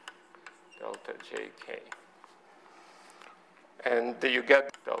 delta JK. And you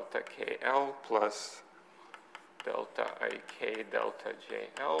get delta KL plus delta IK, delta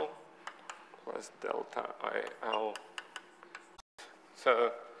JL plus delta IL.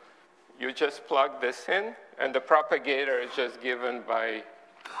 So you just plug this in, and the propagator is just given by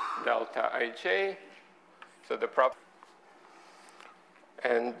delta ij. So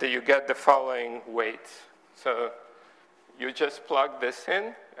and you get the following weights. So you just plug this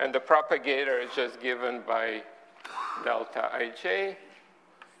in, and the propagator is just given by delta ij.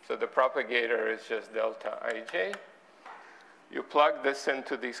 So the propagator is just delta ij. You plug this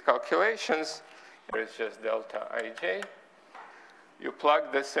into these calculations, it's just delta ij. You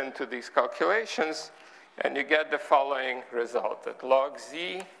plug this into these calculations, and you get the following result, that log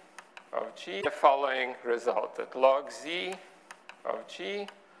z of g, the following result, that log z of g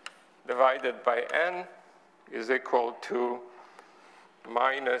divided by n is equal to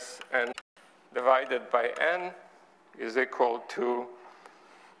minus n divided by n is equal to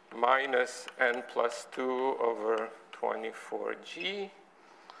minus n plus 2 over 24g,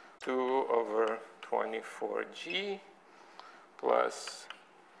 2 over 24g, plus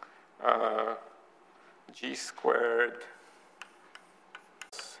g squared,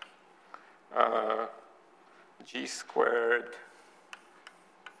 g squared,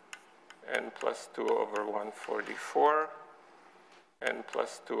 n plus 2 over 144, n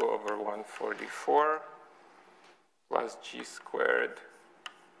plus 2 over 144, plus g squared,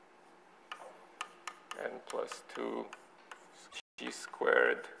 n plus 2, g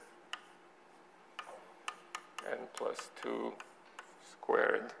squared, n plus 2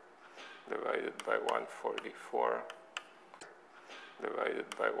 squared divided by 144 divided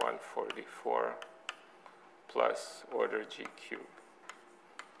by 144 plus order g cubed.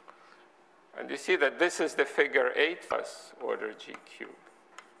 And you see that this is the figure 8 plus order g cubed.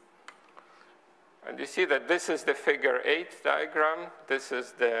 And you see that this is the figure 8 diagram. This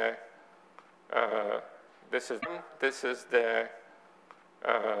is the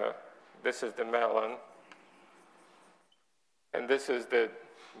melon. And this is the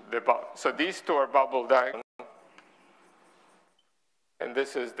so these two are bubble diagrams. And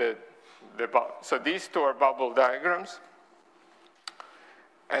this is so these two are bubble diagrams.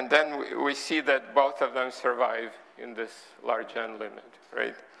 And then we see that both of them survive in this large n limit,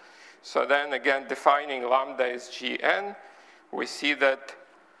 right? So then again, defining lambda is Gn, we see that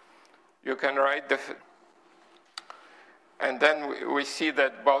you can write and then we see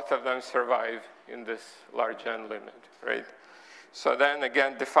that both of them survive in this large n limit, right? So then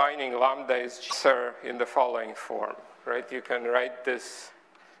again, defining lambda is in the following form, right? You can write this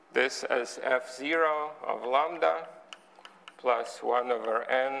as f0 of lambda plus 1 over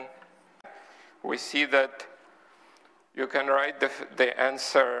n. We see that you can write the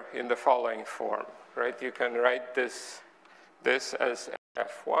answer in the following form, right? You can write this as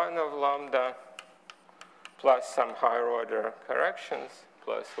f1 of lambda plus some higher order corrections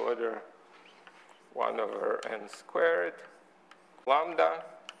plus order 1 over n squared lambda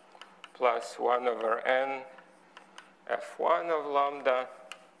plus 1 over n f1 of lambda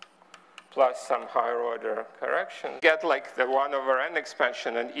plus some higher order correction. Get like the 1 over n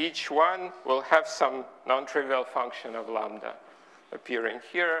expansion, and each one will have some non-trivial function of lambda appearing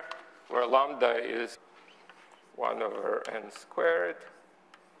here, where lambda is 1 over n squared.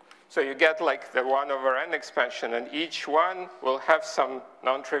 So you get like the 1 over n expansion, and each one will have some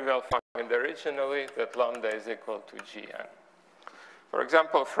non-trivial function originally that lambda is equal to gn. For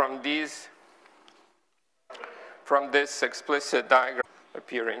example, from this explicit diagram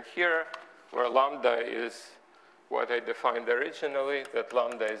appearing here, where lambda is what I defined originally, that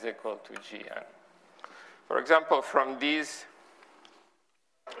lambda is equal to gn. For example, from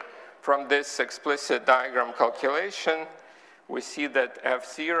this explicit diagram calculation, we see that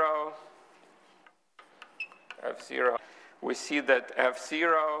F0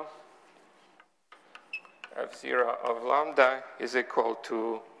 of lambda is equal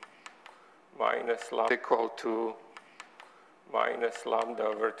to minus lambda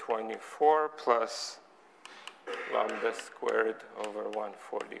over 24 plus lambda squared over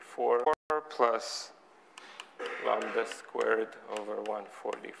 144 plus lambda squared over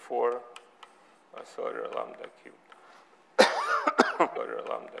 144 plus order lambda cubed. Order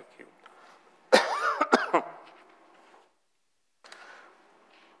lambda cubed.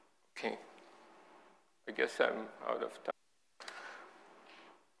 Okay. I guess I'm out of time.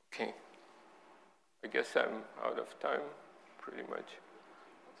 Okay. I guess I'm out of time, pretty much.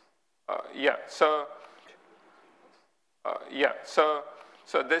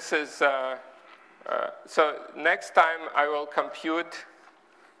 So this is, so next time I will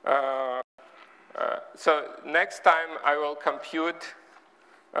compute,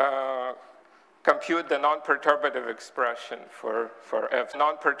 compute the non-perturbative expression for F0,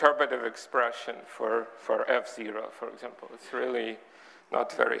 for example. It's really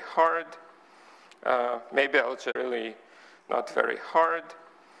not very hard. Maybe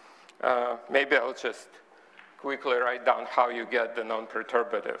I'll just quickly write down how you get the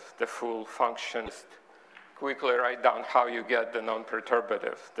non-perturbative, the full function. Quickly write down how you get the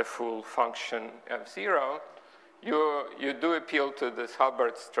non-perturbative, the full function F0. You do appeal to this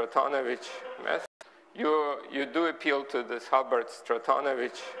Hubbard-Stratonovich method. You do appeal to this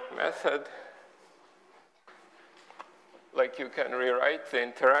Hubbard-Stratonovich method. Like you can rewrite the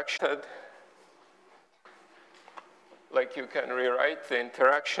interaction.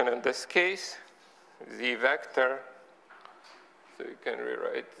 In this case, z vector. So you can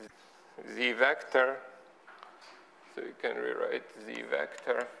rewrite z vector.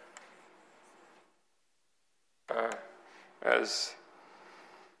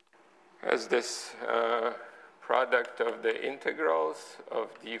 As this product of the integrals of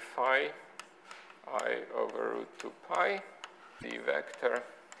d phi I over root 2 pi, z vector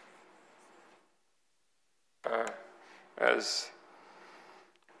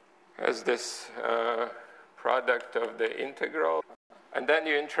as this product of the integral, and then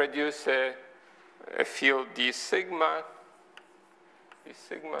you introduce a field d sigma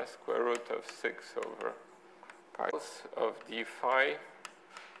square root of 6 over pi of d phi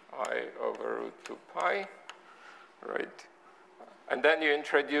I over root 2 pi, right? And then you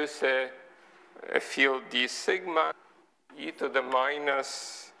introduce a field d sigma e to the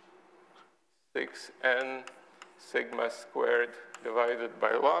minus 6n sigma squared divided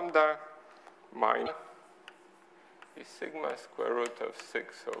by lambda minus d sigma square root of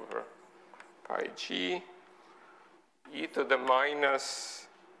 6 over pi g e to the minus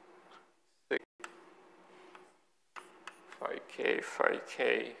 6 phi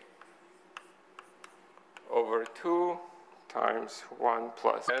k over 2 times 1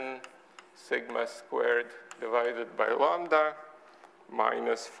 plus n sigma squared divided by lambda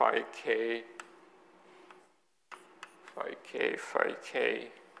minus phi k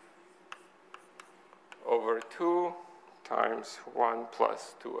over 2 times 1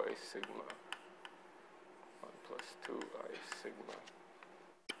 plus 2i sigma. 1 plus 2i sigma.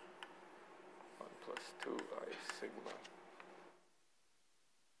 1 plus 2i sigma.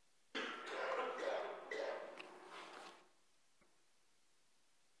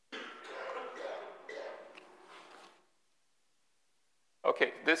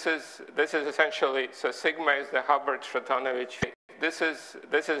 Okay, this is essentially, so sigma is the Hubbard-Stratonovich. This is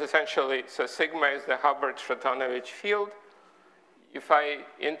essentially, so sigma is the Hubbard-Stratonovich field. If I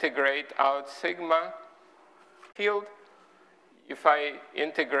integrate out sigma field, it's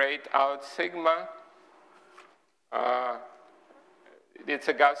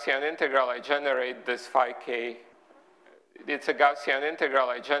a Gaussian integral. I generate this phi k it's a Gaussian integral,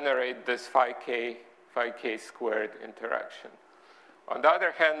 I generate this phi k squared interaction. On the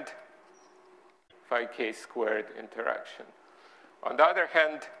other hand, phi k squared interaction. On the other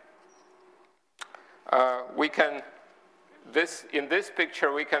hand, we can, in this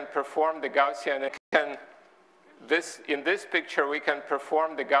picture, we can perform the Gaussian, in this picture, we can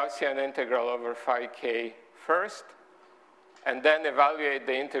perform the Gaussian integral over phi k first, and then evaluate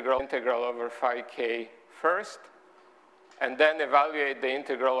the integral over phi k first, and then evaluate the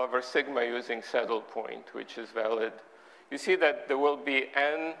integral over sigma using saddle point, which is valid. You see that there will be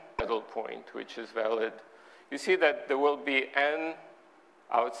n saddle point, which is valid. You see that there will be n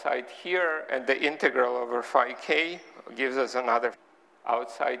outside here, and the integral over phi k gives us another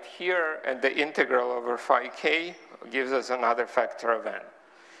outside here, and the integral over phi k gives us another factor of n.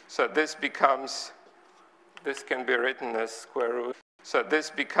 So this becomes, this can be written as square root. So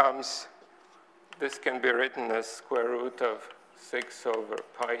this can be written as square root of 6 over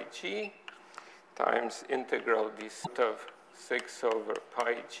pi g times integral d of 6 over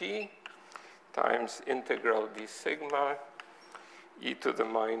pi g times integral d sigma e to the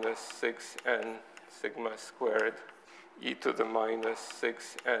minus 6n sigma squared e to the minus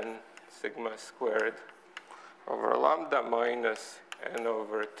 6n sigma squared over lambda minus n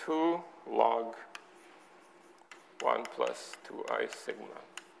over 2 log 1 plus 2i sigma.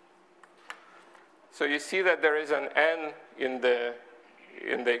 So you see that there is an n in the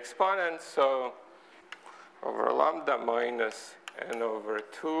exponent, so over lambda minus n over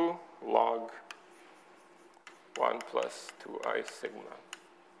 2 log 1 plus 2i sigma.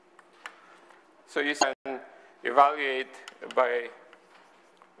 So you can evaluate by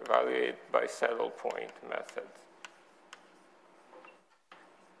saddle point method.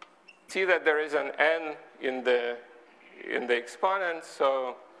 See that there is an n in the exponent,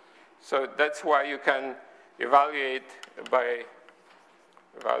 so that's why you can evaluate,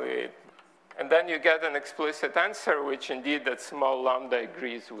 and then you get an explicit answer, which indeed that small lambda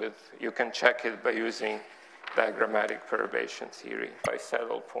agrees with. You can check it by using diagrammatic perturbation theory by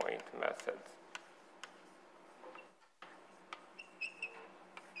saddle point method.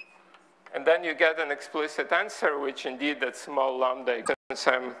 And then you get an explicit answer, which indeed that small lambda, since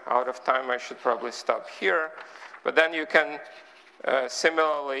I'm out of time, I should probably stop here. But then you can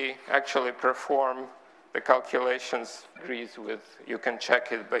similarly actually perform the calculations agrees with. You can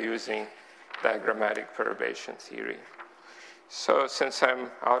check it by using diagrammatic perturbation theory. So since I'm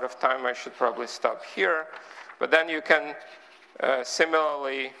out of time, I should probably stop here. But then you can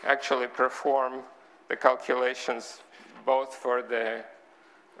similarly actually perform the calculations both for the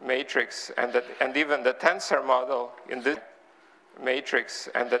matrix and even the tensor model in this matrix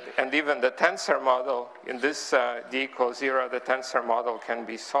and even the tensor model in this d equals 0, the tensor model can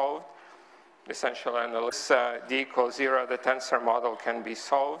be solved. Essential analysis d equals 0, the tensor model can be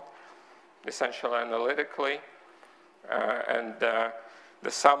solved essentially analytically, and the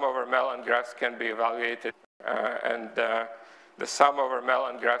sum over Mellon graphs can be evaluated, the sum over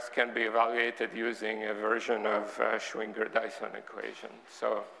Mellon graphs can be evaluated using a version of Schwinger-Dyson equation.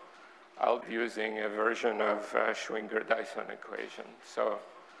 So I'll be using a version of Schwinger-Dyson equation. So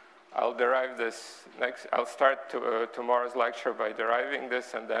I'll derive this next. I'll start tomorrow's lecture by deriving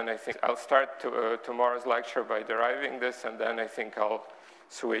this, and then I think I'll start tomorrow's lecture by deriving this, and then I think I'll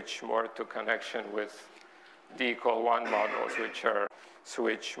switch more to connection with d equal 1 models, which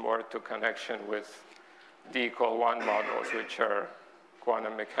are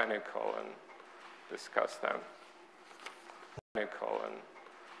quantum mechanical, and discuss them.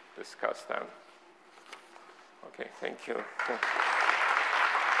 Okay, thank you.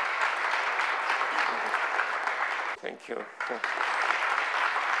 Thank you.